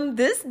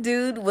 This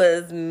dude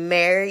was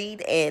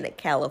married in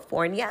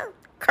California.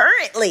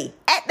 Currently,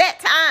 at that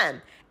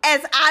time,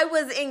 as I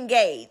was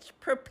engaged,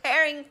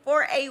 preparing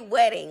for a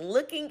wedding,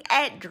 looking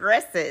at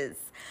dresses,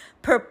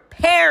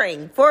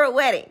 preparing for a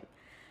wedding.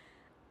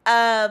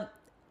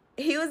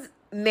 He was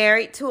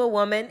married to a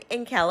woman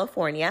in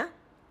California,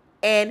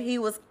 and he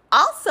was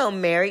also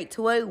married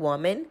to a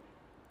woman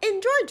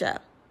in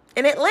Georgia,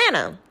 in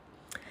Atlanta.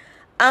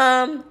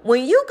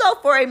 When you go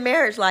for a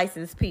marriage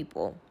license,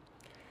 people,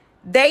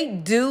 they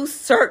do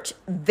search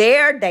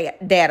their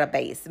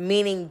database,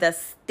 meaning the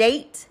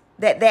state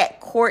that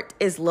court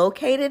is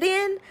located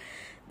in.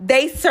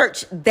 They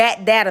search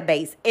that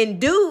database. And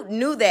dude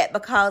knew that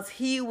because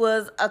he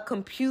was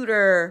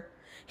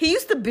he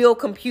used to build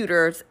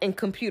computers and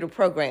computer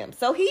programs.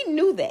 So he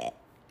knew that.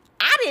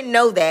 I didn't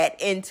know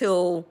that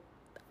until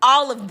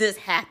all of this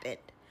happened.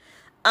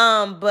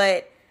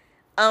 But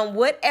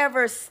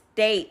whatever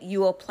state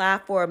you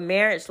apply for a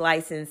marriage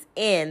license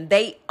in,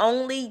 they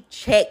only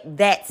check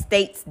that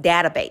state's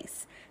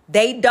database.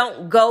 They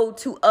don't go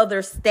to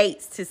other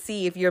states to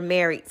see if you're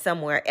married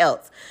somewhere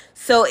else.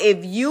 So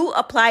if you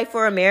apply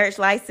for a marriage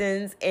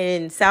license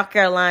in South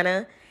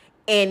Carolina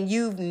and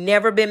you've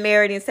never been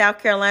married in South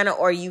Carolina,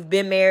 or you've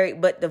been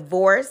married but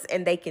divorced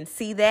and they can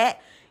see that,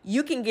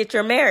 you can get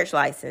your marriage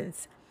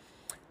license.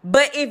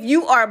 But if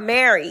you are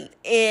married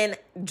in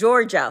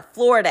Georgia,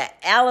 Florida,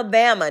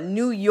 Alabama,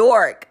 New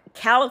York,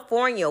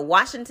 California,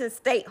 Washington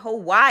State,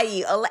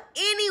 Hawaii,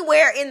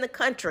 anywhere in the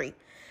country,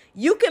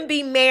 you can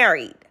be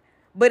married.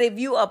 But if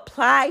you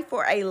apply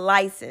for a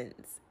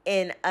license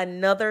in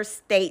another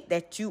state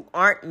that you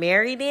aren't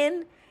married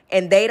in,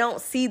 and they don't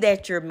see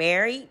that you're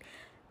married,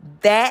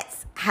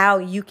 that's how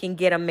you can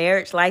get a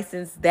marriage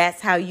license.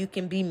 That's how you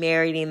can be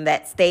married in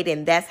that state.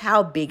 And that's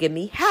how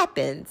bigamy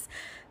happens.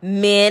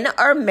 Men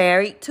are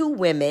married to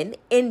women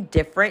in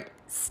different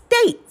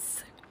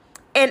states.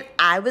 And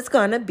I was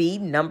going to be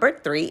number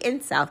 3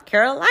 in South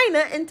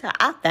Carolina until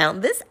I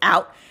found this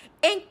out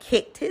and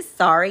kicked his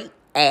sorry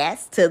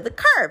ass to the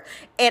curb.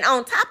 And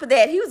on top of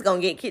that, he was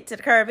going to get kicked to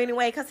the curb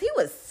anyway because he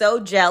was so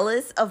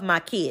jealous of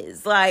my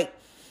kids. Like,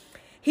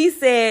 he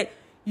said,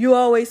 you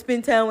always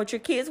spend time with your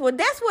kids. Well,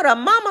 that's what a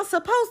mama's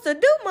supposed to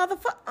do,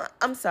 motherfucker.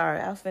 I'm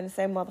sorry, I was finna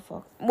say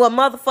motherfucker. Well,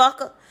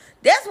 motherfucker,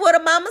 that's what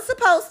a mama's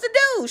supposed to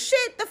do.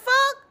 Shit, the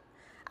fuck?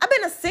 I've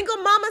been a single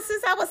mama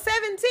since I was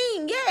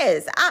 17.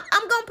 Yes,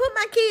 I'm going to put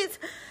my kids...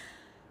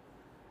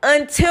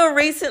 Until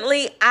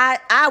recently,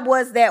 I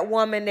was that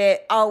woman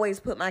that always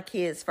put my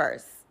kids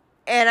first.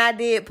 And I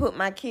did put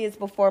my kids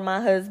before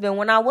my husband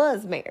when I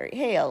was married.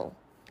 Hell,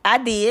 I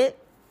did.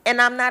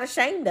 And I'm not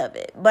ashamed of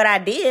it. But I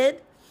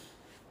did.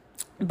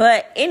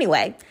 But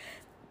anyway,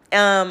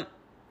 how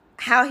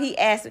he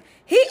asked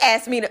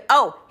me to,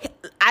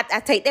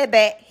 I take that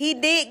back. He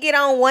did get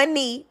on one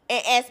knee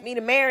and ask me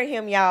to marry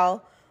him,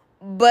 y'all.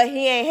 But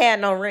he ain't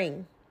had no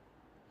ring.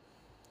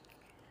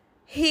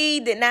 He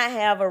did not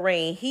have a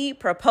ring. He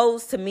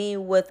proposed to me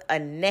with a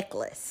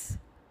necklace.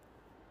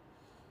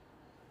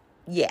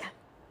 Yeah.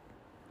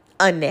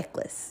 A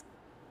necklace.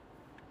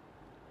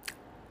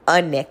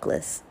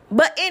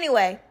 But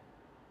anyway,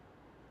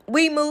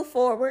 we move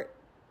forward.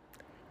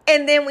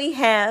 And then we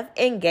have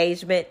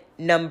engagement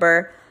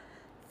number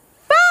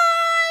 5.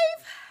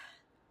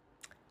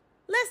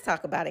 Let's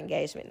talk about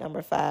engagement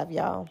number 5,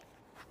 y'all.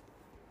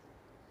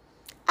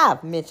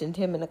 I've mentioned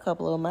him in a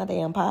couple of my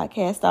damn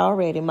podcasts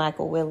already,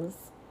 Michael Willis.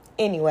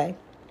 Anyway.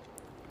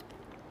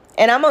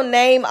 And I'm going to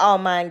name all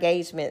my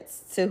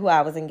engagements to who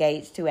I was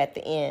engaged to at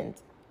the end.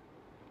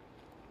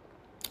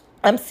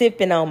 I'm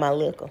sipping on my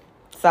liquor.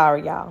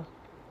 Sorry, y'all.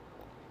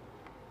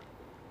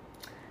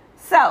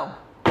 So,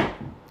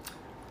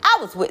 I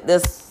was with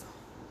this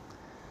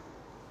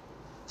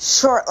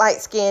short,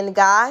 light-skinned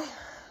guy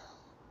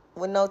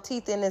with no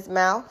teeth in his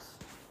mouth.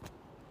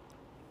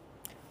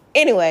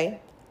 Anyway,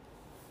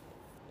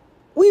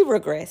 we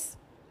regress.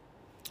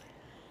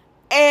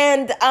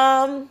 And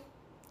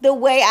the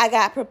way I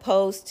got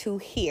proposed to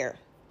here.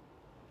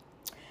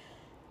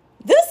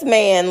 This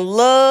man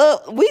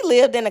we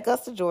lived in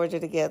Augusta, Georgia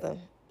together.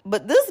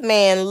 But this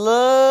man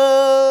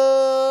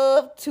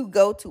loved to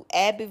go to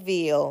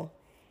Abbeville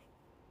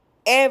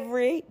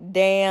every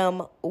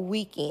damn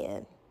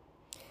weekend.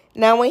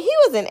 Now, when he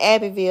was in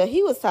Abbeville,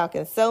 he was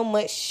talking so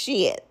much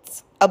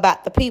shit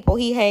about the people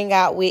he hang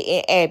out with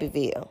in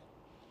Abbeville.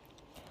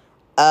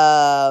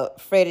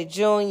 Freddie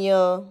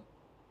Jr.,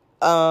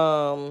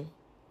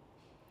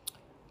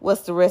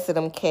 what's the rest of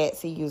them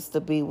cats he used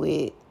to be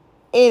with?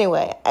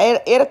 Anyway,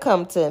 it'll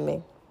come to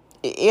me.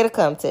 It'll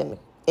come to me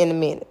in a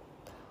minute.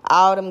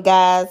 All them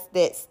guys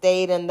that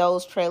stayed in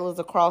those trailers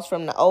across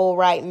from the old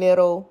right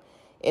middle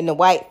in the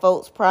white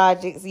folks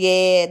projects.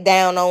 Yeah,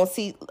 down on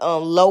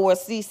lower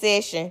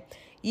C-section.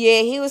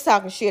 Yeah, he was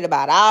talking shit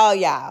about all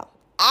y'all.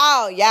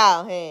 All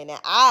y'all, honey.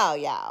 All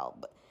y'all.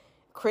 But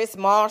Chris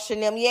Marsh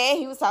and them. Yeah,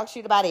 he was talking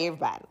shit about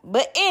everybody.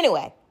 But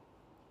anyway,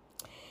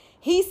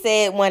 he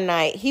said one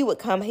night he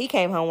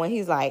came home when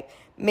he's like,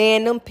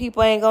 man, them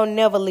people ain't gonna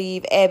never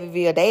leave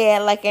Abbeville. They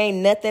act like ain't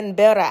nothing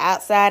better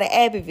outside of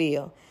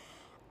Abbeville.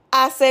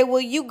 I say,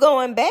 well, you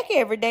going back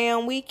every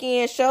damn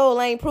weekend show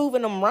ain't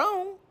proving them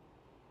wrong.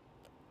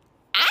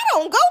 I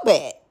don't go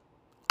back.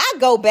 I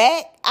go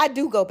back. I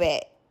do go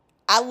back.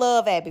 I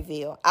love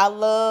Abbeville. I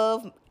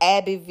love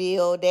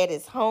Abbeville. That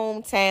is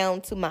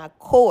hometown to my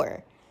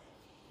core.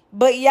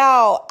 But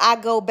y'all, I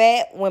go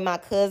back when my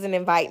cousin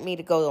invite me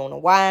to go on a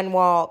wine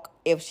walk.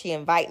 If she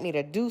invite me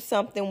to do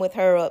something with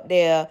her up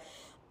there,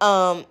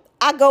 I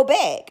go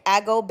back.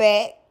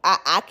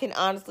 I can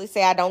honestly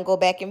say I don't go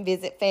back and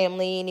visit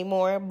family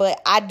anymore,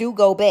 but I do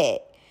go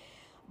back.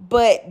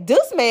 But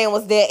this man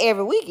was there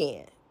every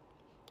weekend.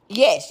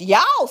 Yes,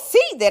 y'all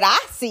see that I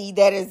see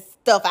that is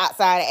stuff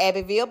outside of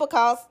Abbeville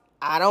because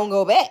I don't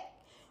go back.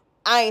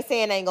 I ain't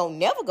saying I ain't gonna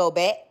never go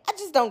back. I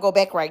just don't go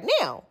back right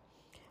now.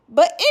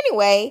 But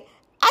anyway,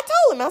 I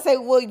told him, I said,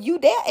 well, you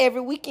there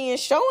every weekend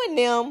showing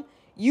them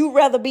you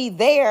rather be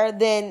there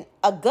than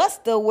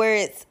Augusta, where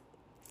it's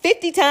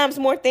 50 times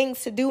more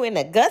things to do in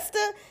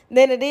Augusta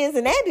than it is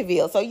in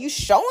Abbeville. So you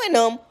showing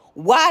them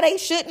why they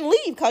shouldn't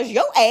leave because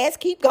your ass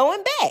keep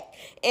going back.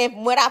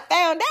 And when I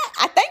found out,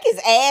 I think his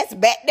ass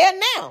back there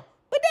now.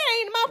 But that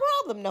ain't my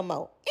problem no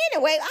more.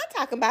 Anyway, I'm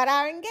talking about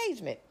our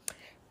engagement.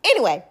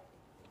 Anyway,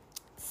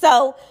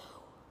 so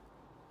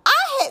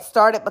I had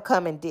started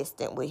becoming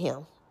distant with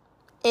him.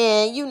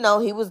 And, you know,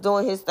 he was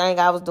doing his thing.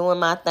 I was doing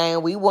my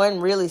thing. We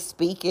wasn't really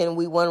speaking.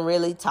 We wasn't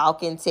really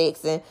talking,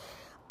 texting.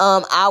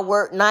 I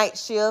worked night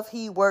shift.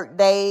 He worked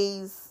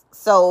days.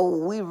 So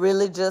we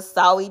really just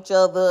saw each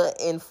other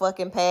in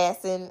fucking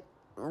passing,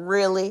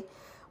 really.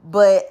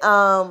 But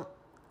I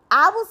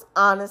was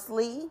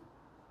honestly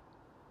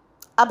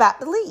about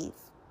to leave.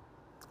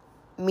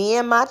 Me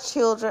and my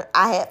children,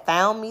 I had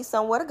found me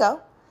somewhere to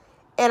go.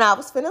 And I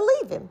was finna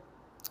leave him.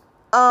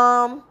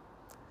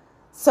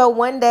 So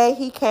one day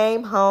he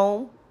came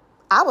home.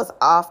 I was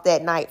off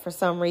that night for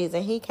some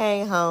reason. He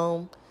came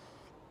home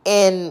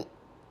and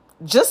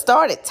just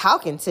started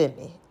talking to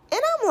me.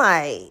 And I'm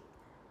like,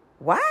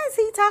 why is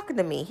he talking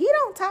to me? He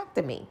don't talk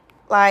to me.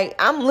 Like,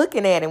 I'm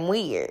looking at him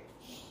weird.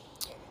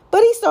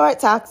 But he started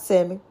talking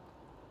to me.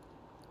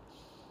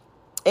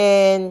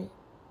 And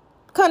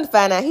couldn't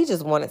find out he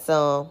just wanted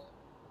some.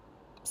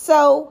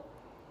 So,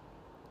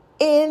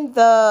 at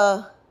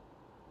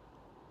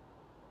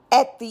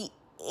the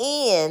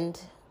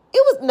end,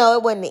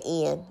 it wasn't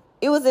the end.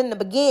 It was in the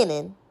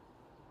beginning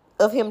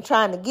of him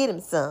trying to get him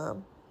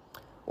some.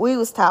 We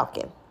was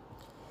talking.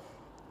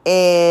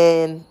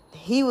 And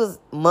he was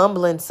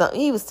mumbling something.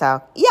 He was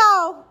talking.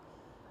 Y'all,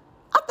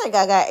 I think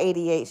I got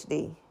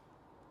ADHD.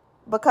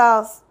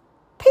 Because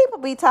people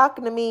be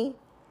talking to me.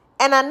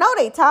 And I know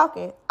they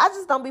talking. I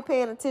just don't be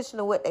paying attention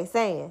to what they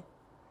saying.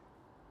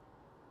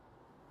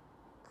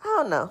 I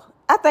don't know.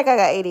 I think I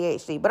got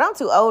ADHD. But I'm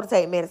too old to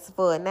take medicine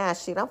for it now.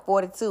 Shit, I'm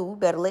 42. We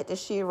better let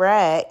this shit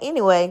ride.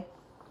 Anyway.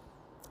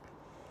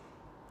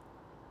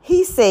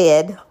 He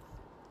said,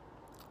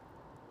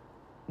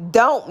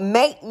 don't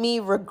make me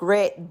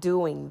regret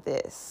doing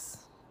this.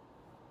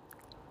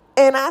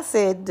 And I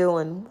said,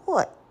 doing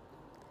what?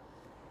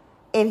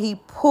 And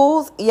he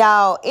pulls,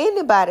 y'all,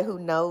 anybody who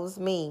knows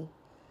me,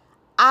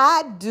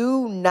 I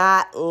do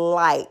not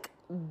like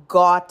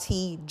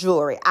gaudy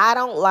jewelry. I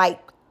don't like,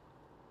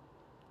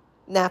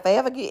 now if I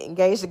ever get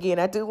engaged again,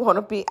 I do want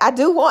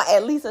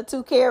at least a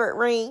 2-carat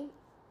ring,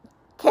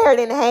 1.5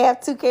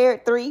 carat,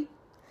 2-carat, 3.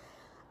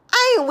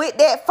 I ain't with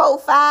that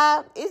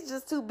 4-5. It's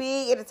just too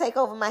big. It'll take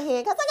over my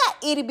hand because I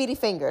got itty bitty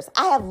fingers.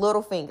 I have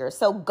little fingers.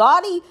 So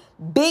gaudy,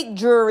 big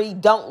jewelry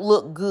don't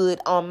look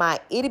good on my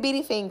itty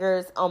bitty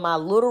fingers, on my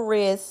little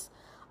wrists,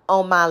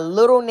 on my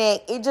little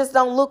neck. It just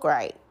don't look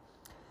right.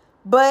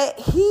 But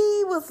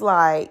he was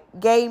like,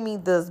 gave me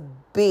this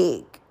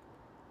big,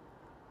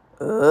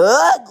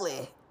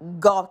 ugly,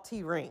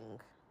 gaudy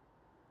ring.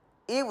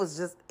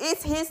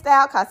 It's his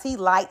style because he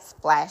likes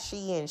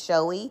flashy and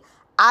showy.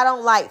 I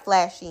don't like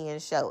flashy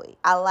and showy.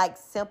 I like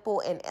simple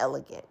and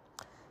elegant.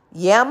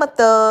 Yeah, I'm a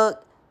thug.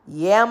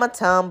 Yeah, I'm a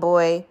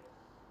tomboy.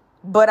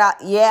 But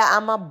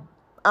I'm a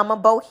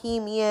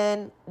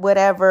bohemian,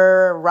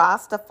 whatever,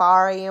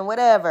 Rastafarian,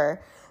 whatever.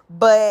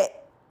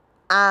 But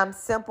I'm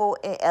simple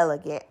and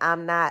elegant.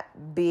 I'm not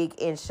big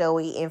and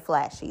showy and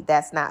flashy.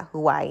 That's not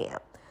who I am.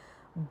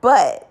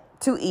 But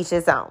to each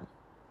his own.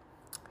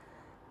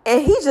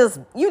 And he just,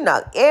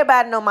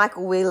 everybody know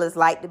Michael Willis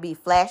like to be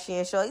flashy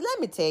and showy. Let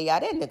me tell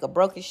y'all, that nigga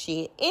broke his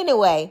shit.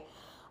 Anyway,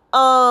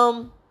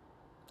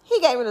 he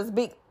gave me this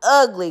big,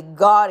 ugly,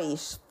 gaudy,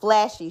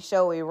 flashy,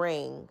 showy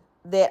ring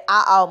that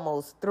I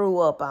almost threw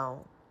up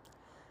on.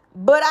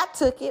 But I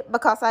took it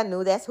because I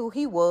knew that's who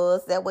he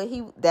was.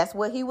 That's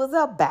what he was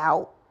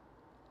about.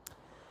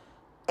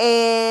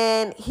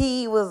 And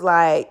he was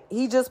like,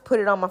 he just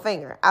put it on my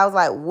finger. I was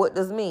like, what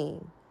does it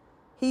mean?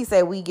 He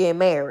said, we get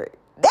married.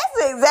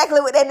 That's exactly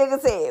what that nigga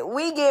said.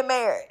 We get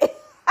married.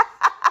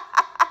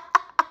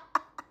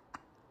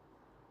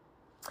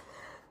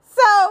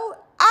 So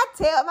I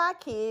tell my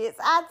kids,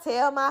 I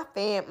tell my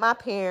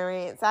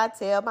parents, I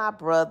tell my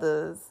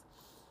brothers,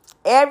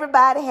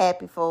 everybody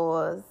happy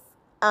for us.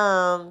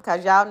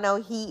 Cause y'all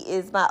know he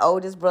is my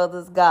oldest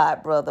brother's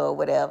god brother or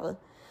whatever.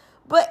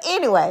 But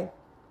anyway,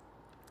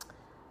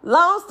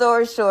 Long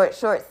story short,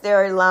 short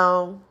story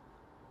long.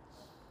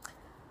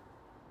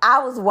 I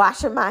was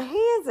washing my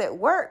hands at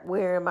work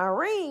wearing my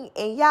ring.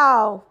 And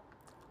y'all,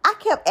 I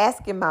kept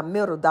asking my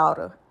middle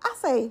daughter. I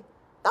say,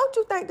 don't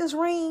you think this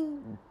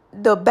ring,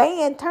 the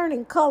band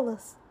turning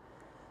colors?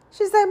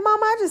 She said,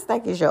 Mama, I just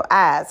think it's your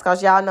eyes.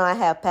 Because y'all know I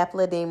have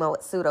papilledema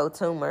with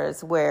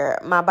pseudotumors where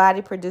my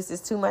body produces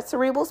too much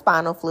cerebral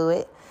spinal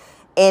fluid.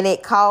 And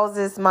it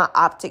causes my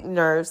optic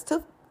nerves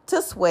to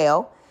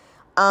swell.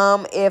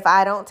 If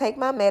I don't take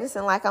my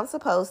medicine like I'm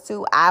supposed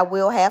to, I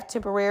will have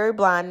temporary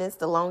blindness.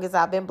 The longest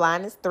I've been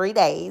blind is 3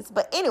 days.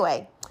 But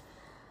anyway,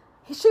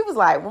 she was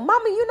like, well,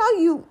 Mama,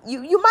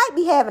 you might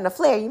be having a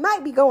flare. You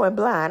might be going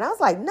blind. I was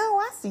like, no,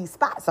 I see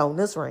spots on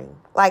this ring.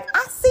 Like,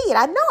 I see it.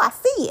 I know I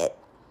see it.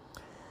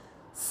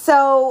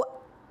 So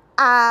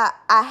I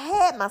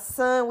had my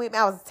son with me.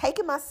 I was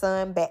taking my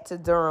son back to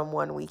Durham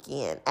one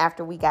weekend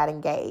after we got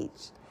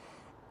engaged.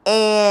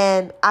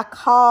 And I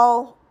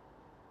called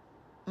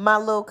my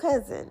little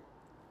cousin.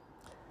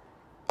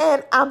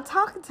 And I'm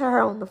talking to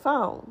her on the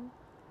phone.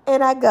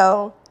 And I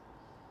go,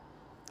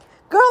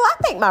 girl, I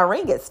think my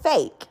ring is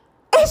fake.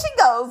 And she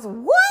goes,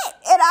 what?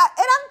 And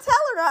I'm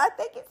telling her I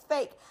think it's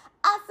fake.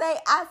 I say,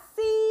 I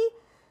see,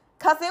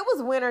 because it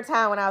was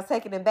wintertime when I was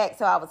taking him back.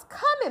 So I was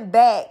coming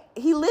back.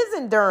 He lives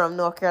in Durham,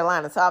 North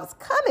Carolina. So I was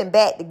coming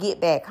back to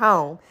get back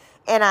home.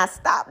 And I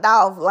stopped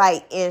off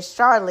like in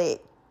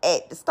Charlotte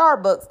at the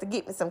Starbucks to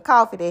get me some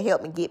coffee to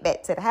help me get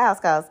back to the house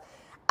because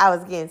I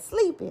was getting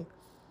sleepy.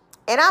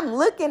 And I'm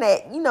looking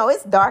at,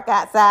 it's dark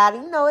outside.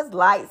 And, it's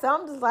light. So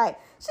I'm just like,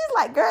 she's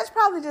like, girl, it's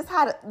probably just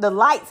how the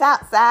lights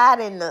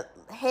outside and the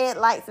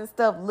headlights and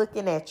stuff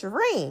looking at your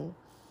ring.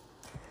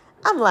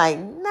 I'm like,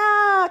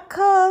 nah,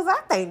 cuz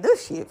I think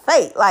this shit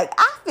fake. Like,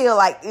 I feel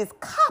like it's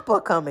copper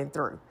coming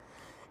through.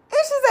 And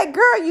she said,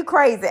 girl, you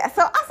crazy. So I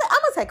said,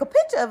 I'm going to take a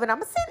picture of it and I'm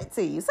going to send it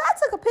to you. So I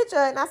took a picture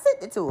and I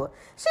sent it to her.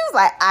 She was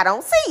like, I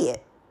don't see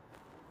it.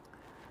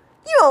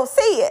 You don't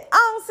see it. I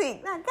don't see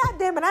it. Now,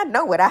 goddamn it, I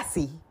know what I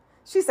see.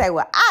 She said,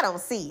 well, I don't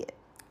see it.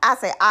 I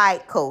said, all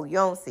right, cool. You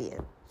don't see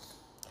it.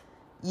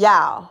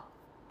 Y'all,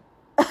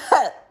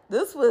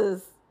 this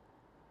is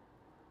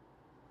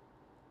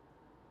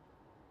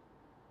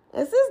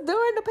this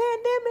during the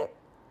pandemic?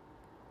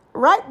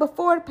 Right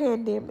before the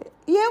pandemic.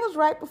 Yeah, it was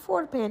right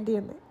before the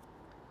pandemic.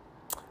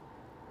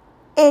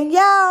 And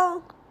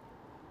y'all,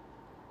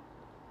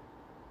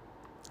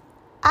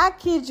 I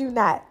kid you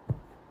not,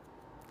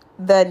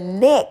 the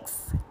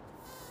next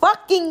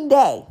fucking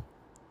day,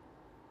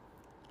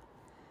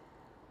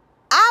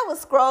 I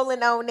was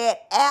scrolling on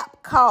that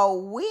app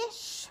called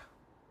Wish,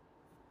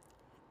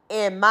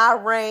 and my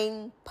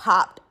ring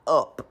popped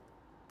up.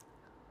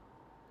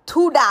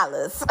 $2.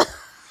 $2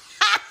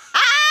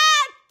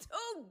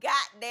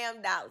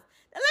 goddamn dollars.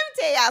 Now, let me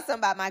tell y'all something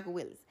about Michael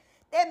Willis.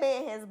 That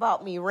man has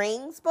bought me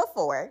rings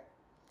before.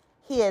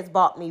 He has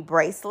bought me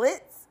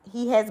bracelets.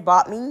 He has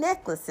bought me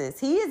necklaces.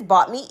 He has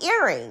bought me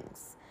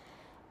earrings.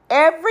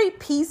 Every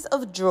piece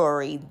of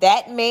jewelry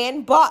that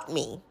man bought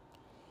me,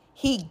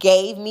 he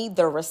gave me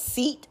the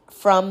receipt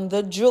from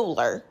the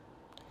jeweler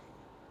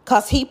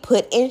because he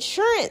put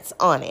insurance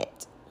on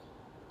it.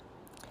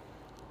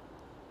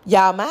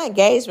 Y'all, my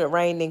engagement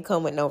ring didn't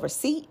come with no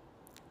receipt.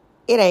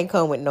 It ain't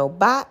come with no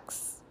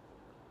box.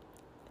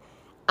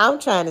 I'm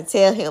trying to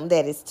tell him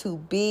that it's too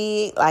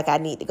big. Like, I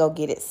need to go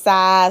get it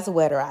sized.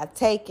 Whether I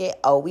take it.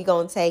 Oh, we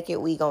gonna take it.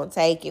 We gonna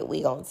take it.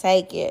 We gonna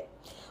take it.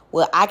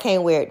 Well, I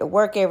can't wear it to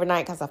work every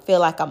night because I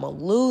feel like I'm gonna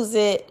lose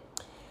it.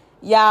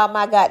 Y'all,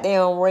 my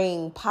goddamn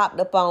ring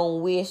popped up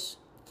on Wish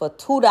for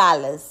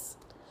 $2.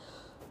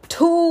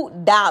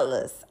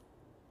 $2.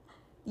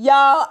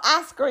 Y'all,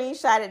 I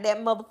screenshotted that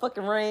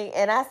motherfucking ring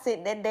and I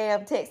sent that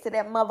damn text to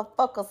that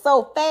motherfucker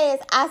so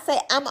fast. I say,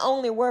 I'm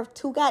only worth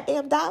 $2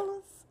 goddamn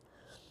dollars.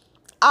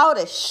 All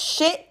the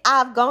shit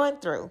I've gone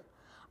through.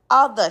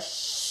 All the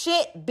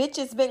shit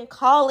bitches been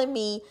calling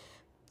me,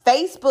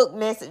 Facebook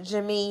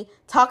messaging me,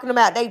 talking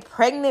about they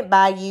pregnant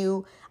by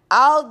you.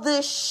 All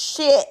this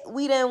shit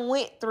we done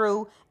went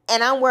through,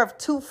 and I'm worth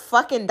 $2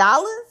 fucking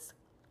dollars.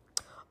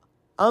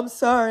 I'm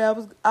sorry. I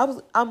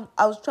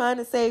was trying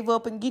to save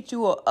up and get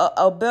you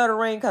a better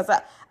ring because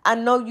I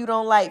know you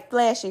don't like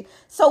flashy.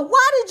 So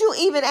why did you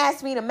even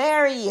ask me to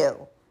marry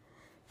you?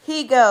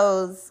 He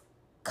goes,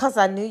 because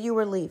I knew you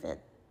were leaving.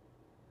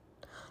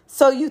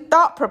 So you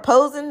thought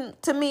proposing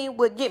to me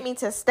would get me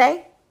to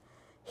stay?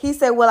 He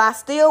said, well, I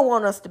still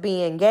want us to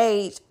be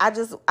engaged. I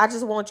just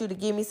want you to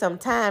give me some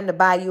time to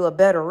buy you a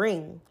better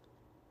ring.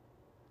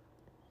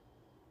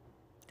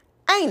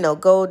 I ain't no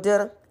gold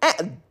digger.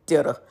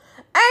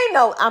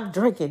 I'm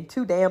drinking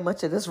too damn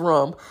much of this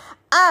rum.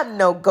 I'm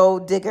no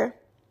gold digger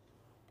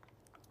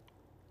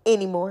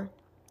anymore.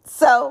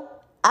 So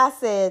I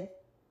said,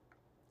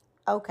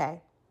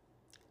 okay,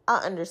 I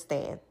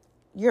understand.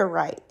 You're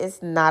right.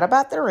 It's not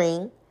about the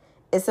ring.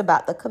 It's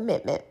about the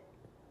commitment.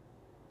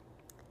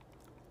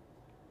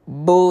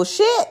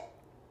 Bullshit.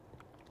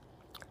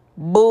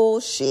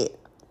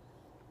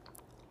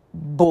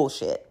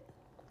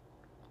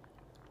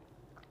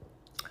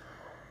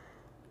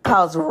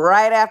 Because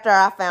right after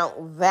I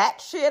found that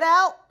shit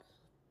out,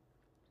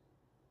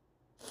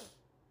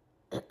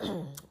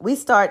 we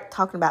start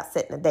talking about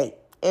setting a date.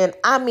 And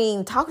I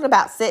mean, talking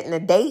about setting a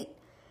date,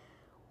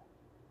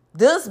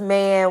 this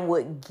man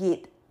would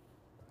get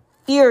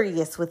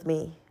furious with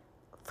me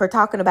for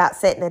talking about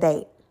setting a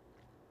date.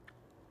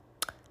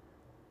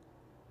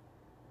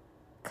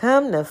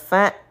 Come to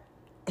find,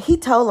 he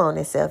told on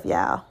himself,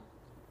 y'all.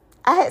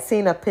 I had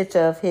seen a picture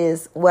of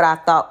what I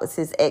thought was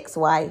his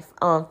ex-wife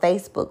on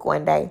Facebook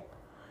one day.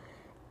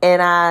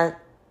 And I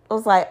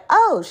was like,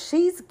 oh,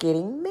 she's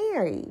getting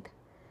married.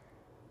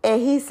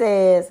 And he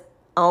says,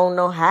 I don't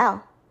know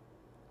how.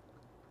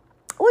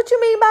 What you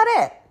mean by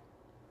that?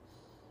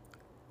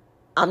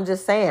 I'm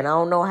just saying, I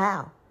don't know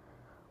how.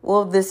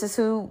 Well, this is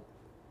who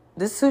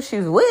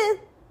she's with.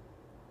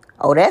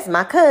 Oh, that's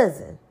my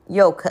cousin.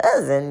 Your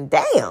cousin?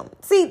 Damn.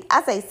 See,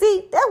 that's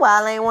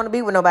why I ain't want to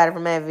be with nobody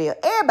from Evansville.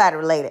 Everybody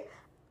related.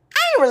 I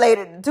ain't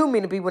related to too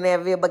many people in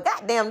Evansville, but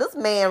goddamn, this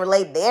man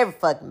related to every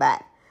fucking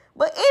body.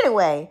 But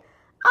anyway,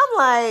 I'm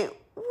like,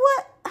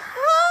 what?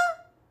 Huh?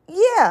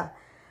 Yeah.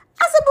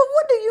 I said, but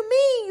what do you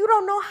mean you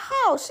don't know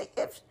how? If she can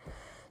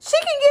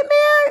get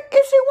married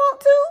if she want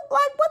to?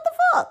 Like, what the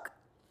fuck?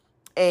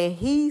 And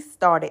he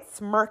started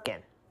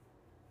smirking.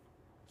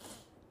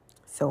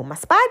 So my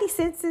spidey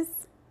senses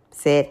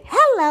said,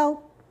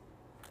 hello.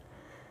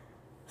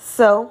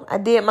 So I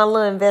did my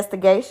little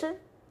investigation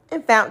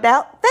and found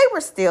out they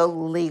were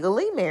still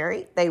legally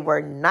married. They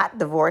were not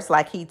divorced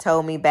like he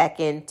told me back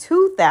in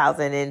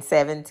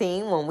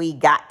 2017 when we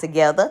got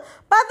together.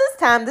 By this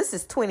time, this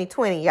is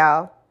 2020,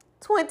 y'all.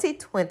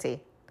 2020.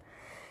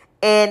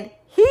 And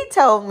he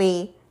told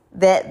me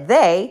that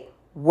they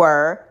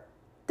were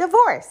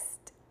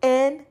divorced.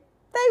 And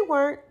they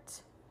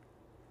weren't.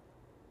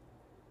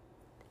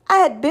 I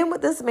had been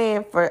with this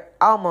man for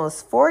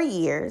almost 4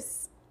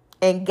 years,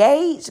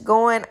 engaged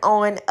going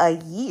on a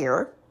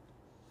year,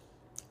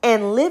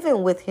 and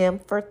living with him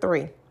for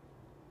 3.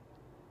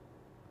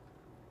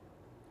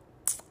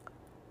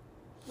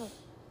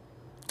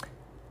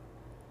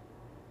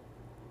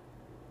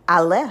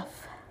 I left.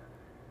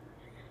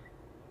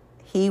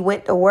 He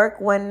went to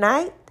work one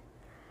night.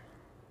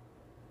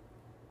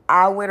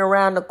 I went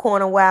around the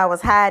corner where I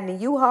was hiding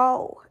the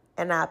U-Haul,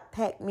 and I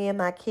packed me and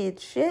my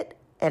kids' shit,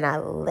 and I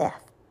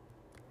left.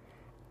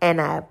 And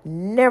I've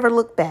never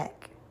looked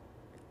back.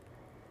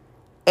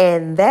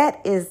 And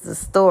that is the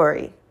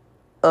story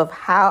of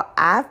how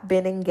I've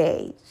been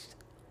engaged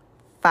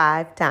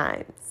 5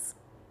 times.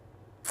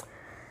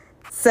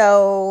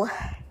 So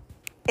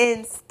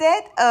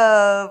instead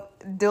of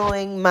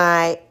doing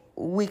my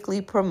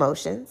weekly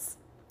promotions,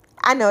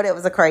 I know that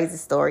was a crazy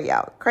story,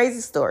 y'all.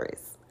 Crazy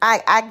stories.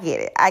 I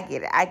get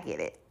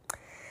it.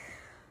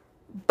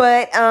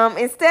 But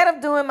instead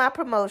of doing my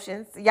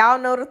promotions, y'all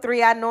know the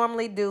 3 I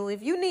normally do.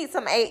 If you need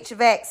some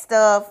HVAC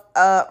stuff,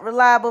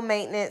 reliable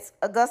maintenance,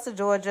 Augusta,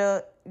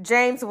 Georgia,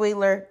 James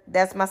Wheeler,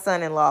 that's my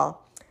son-in-law.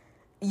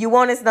 You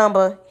want his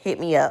number, hit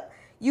me up.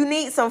 You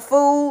need some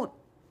food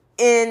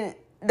in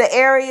the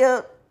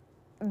area,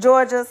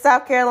 Georgia,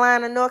 South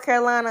Carolina, North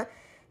Carolina,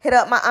 hit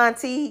up my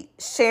auntie,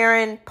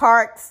 Sharon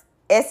Parks,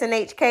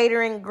 S&H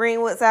Catering,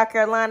 Greenwood, South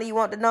Carolina. You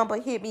want the number,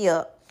 hit me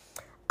up.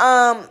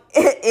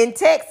 In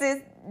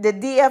Texas, the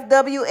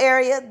DFW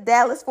area,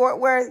 Dallas, Fort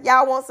Worth,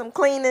 y'all want some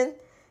cleaning,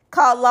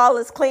 call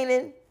Lawless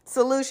Cleaning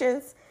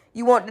Solutions.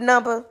 You want the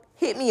number,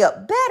 hit me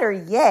up. Better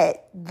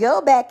yet,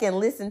 go back and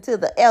listen to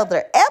the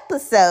other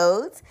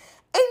episodes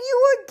and you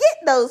will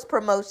get those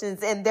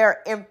promotions and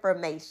their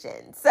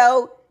information.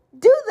 So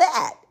do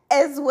that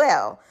as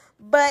well.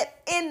 But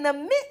in the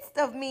midst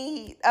of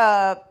me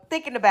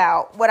thinking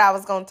about what I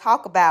was going to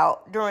talk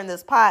about during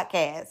this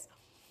podcast,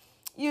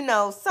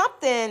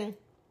 something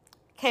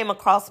came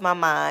across my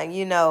mind,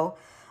 So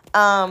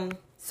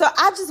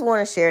I just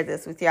want to share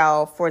this with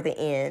y'all for the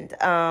end.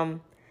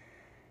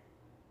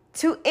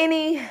 To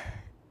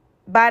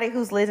anybody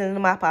who's listening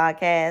to my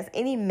podcast,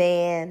 any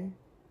man,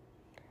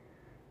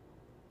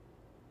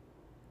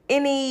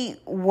 any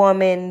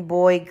woman,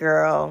 boy,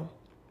 girl,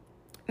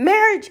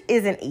 marriage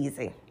isn't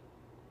easy.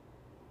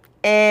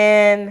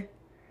 And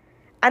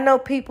I know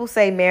people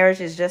say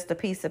marriage is just a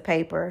piece of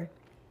paper.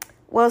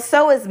 Well,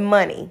 so is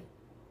money.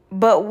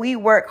 But we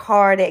work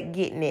hard at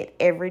getting it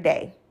every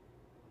day.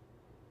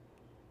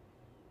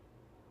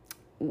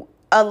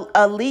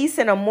 A lease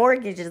and a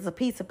mortgage is a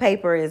piece of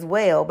paper as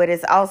well, but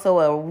it's also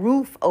a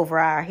roof over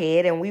our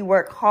head, and we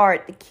work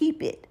hard to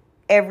keep it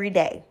every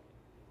day.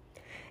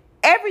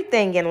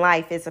 Everything in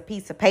life is a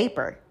piece of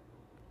paper,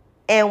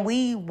 and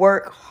we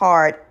work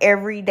hard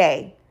every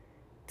day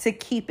to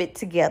keep it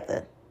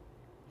together.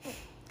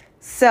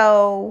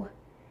 So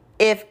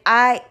if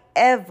I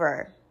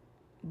ever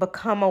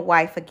become a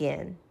wife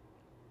again,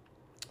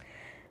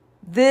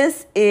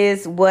 this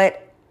is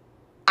what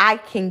I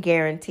can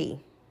guarantee.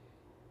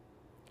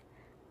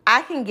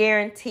 I can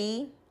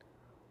guarantee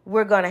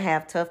we're going to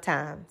have tough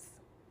times.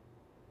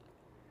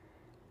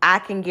 I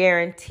can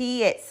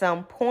guarantee at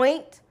some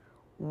point,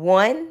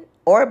 one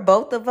or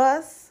both of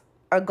us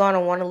are going to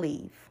want to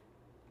leave.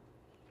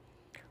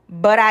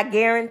 But I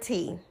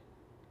guarantee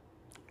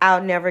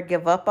I'll never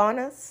give up on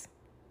us.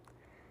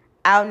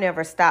 I'll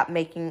never stop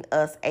making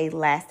us a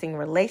lasting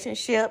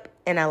relationship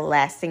and a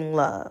lasting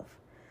love.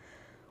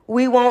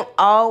 We won't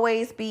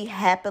always be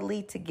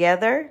happily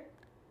together,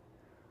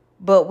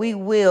 but we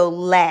will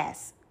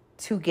last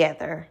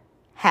together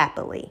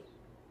happily.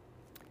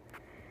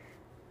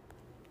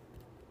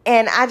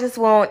 And I just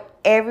want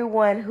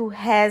everyone who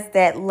has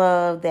that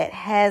love, that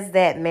has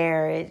that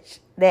marriage,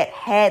 that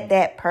had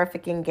that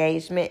perfect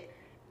engagement,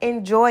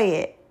 enjoy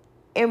it.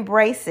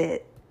 Embrace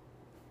it.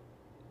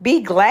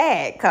 Be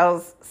glad,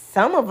 because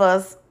some of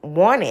us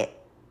want it.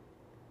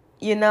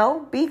 You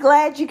know, be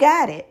glad you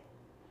got it.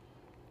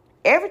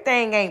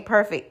 Everything ain't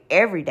perfect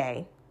every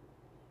day.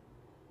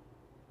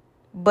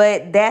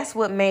 But that's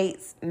what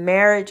makes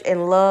marriage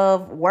and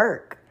love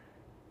work.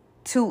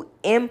 Two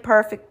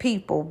imperfect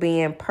people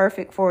being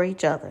perfect for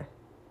each other.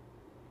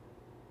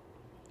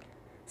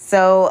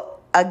 So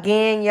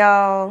again,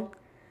 y'all,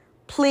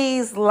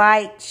 please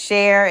like,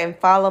 share, and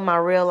follow my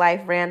Real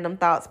Life Random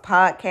Thoughts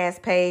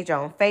podcast page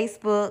on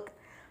Facebook.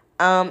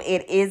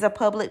 It is a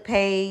public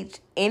page.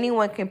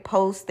 Anyone can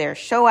post their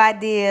show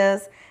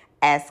ideas,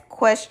 ask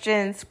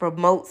questions,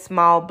 promote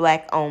small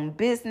Black-owned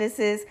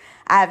businesses.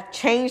 I've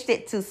changed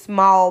it to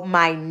small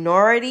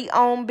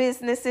minority-owned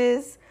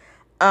businesses.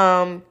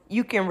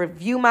 You can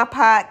review my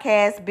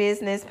podcast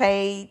business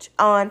page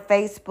on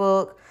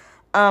Facebook.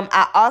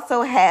 I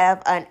also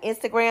have an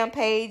Instagram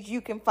page you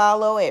can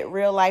follow at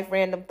Real Life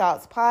Random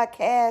Thoughts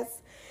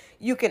Podcast.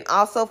 You can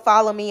also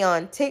follow me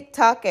on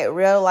TikTok at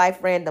Real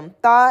Life Random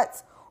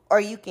Thoughts, or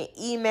you can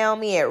email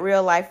me at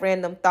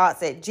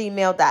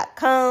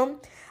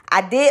realliferandomthoughts@gmail.com.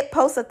 I did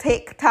post a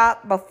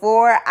TikTok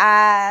before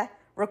I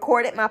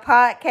recorded my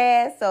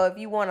podcast, so if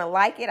you want to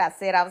like it, I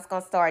said I was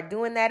going to start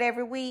doing that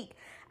every week.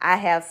 I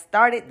have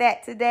started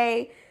that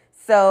today.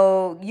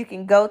 So you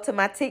can go to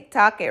my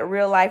TikTok at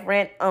Real Life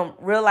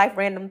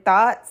Random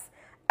Thoughts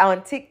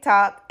on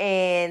TikTok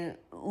and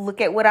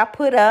look at what I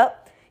put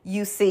up.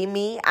 You see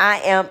me. I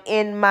am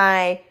in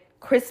my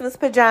Christmas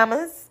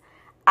pajamas.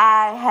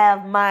 I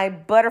have my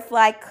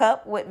butterfly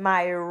cup with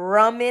my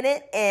rum in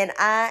it, and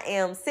I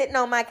am sitting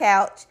on my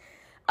couch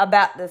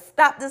about to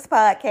stop this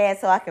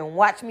podcast so I can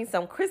watch me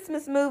some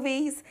Christmas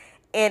movies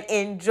and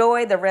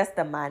enjoy the rest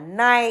of my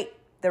night,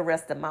 the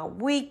rest of my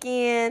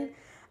weekend.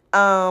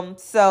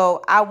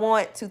 So I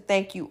want to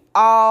thank you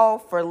all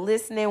for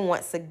listening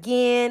once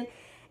again,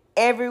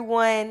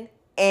 everyone.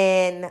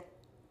 And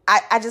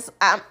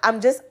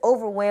I'm just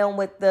overwhelmed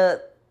with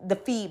the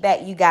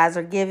feedback you guys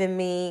are giving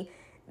me,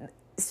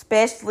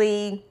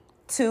 especially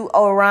to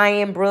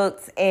Orion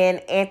Brooks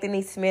and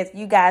Anthony Smith.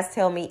 You guys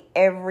tell me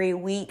every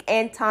week,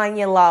 and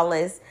Tanya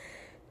Lawless,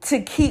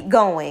 to keep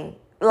going.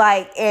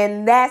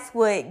 And that's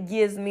what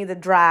gives me the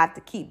drive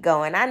to keep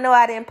going. I know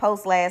I didn't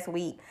post last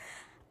week.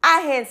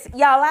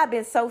 I've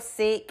been so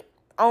sick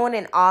on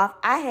and off.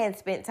 I hadn't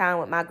spent time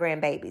with my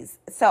grandbabies.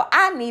 So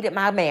I needed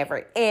my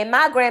Maverick. And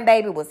my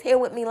grandbaby was here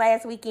with me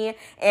last weekend.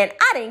 And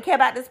I didn't care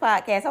about this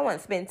podcast. I wanted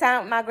to spend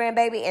time with my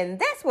grandbaby. And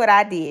that's what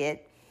I did.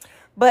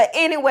 But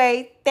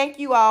anyway, thank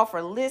you all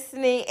for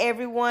listening,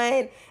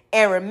 everyone.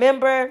 And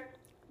remember,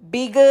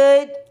 be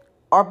good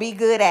or be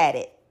good at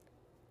it.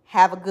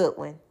 Have a good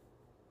one.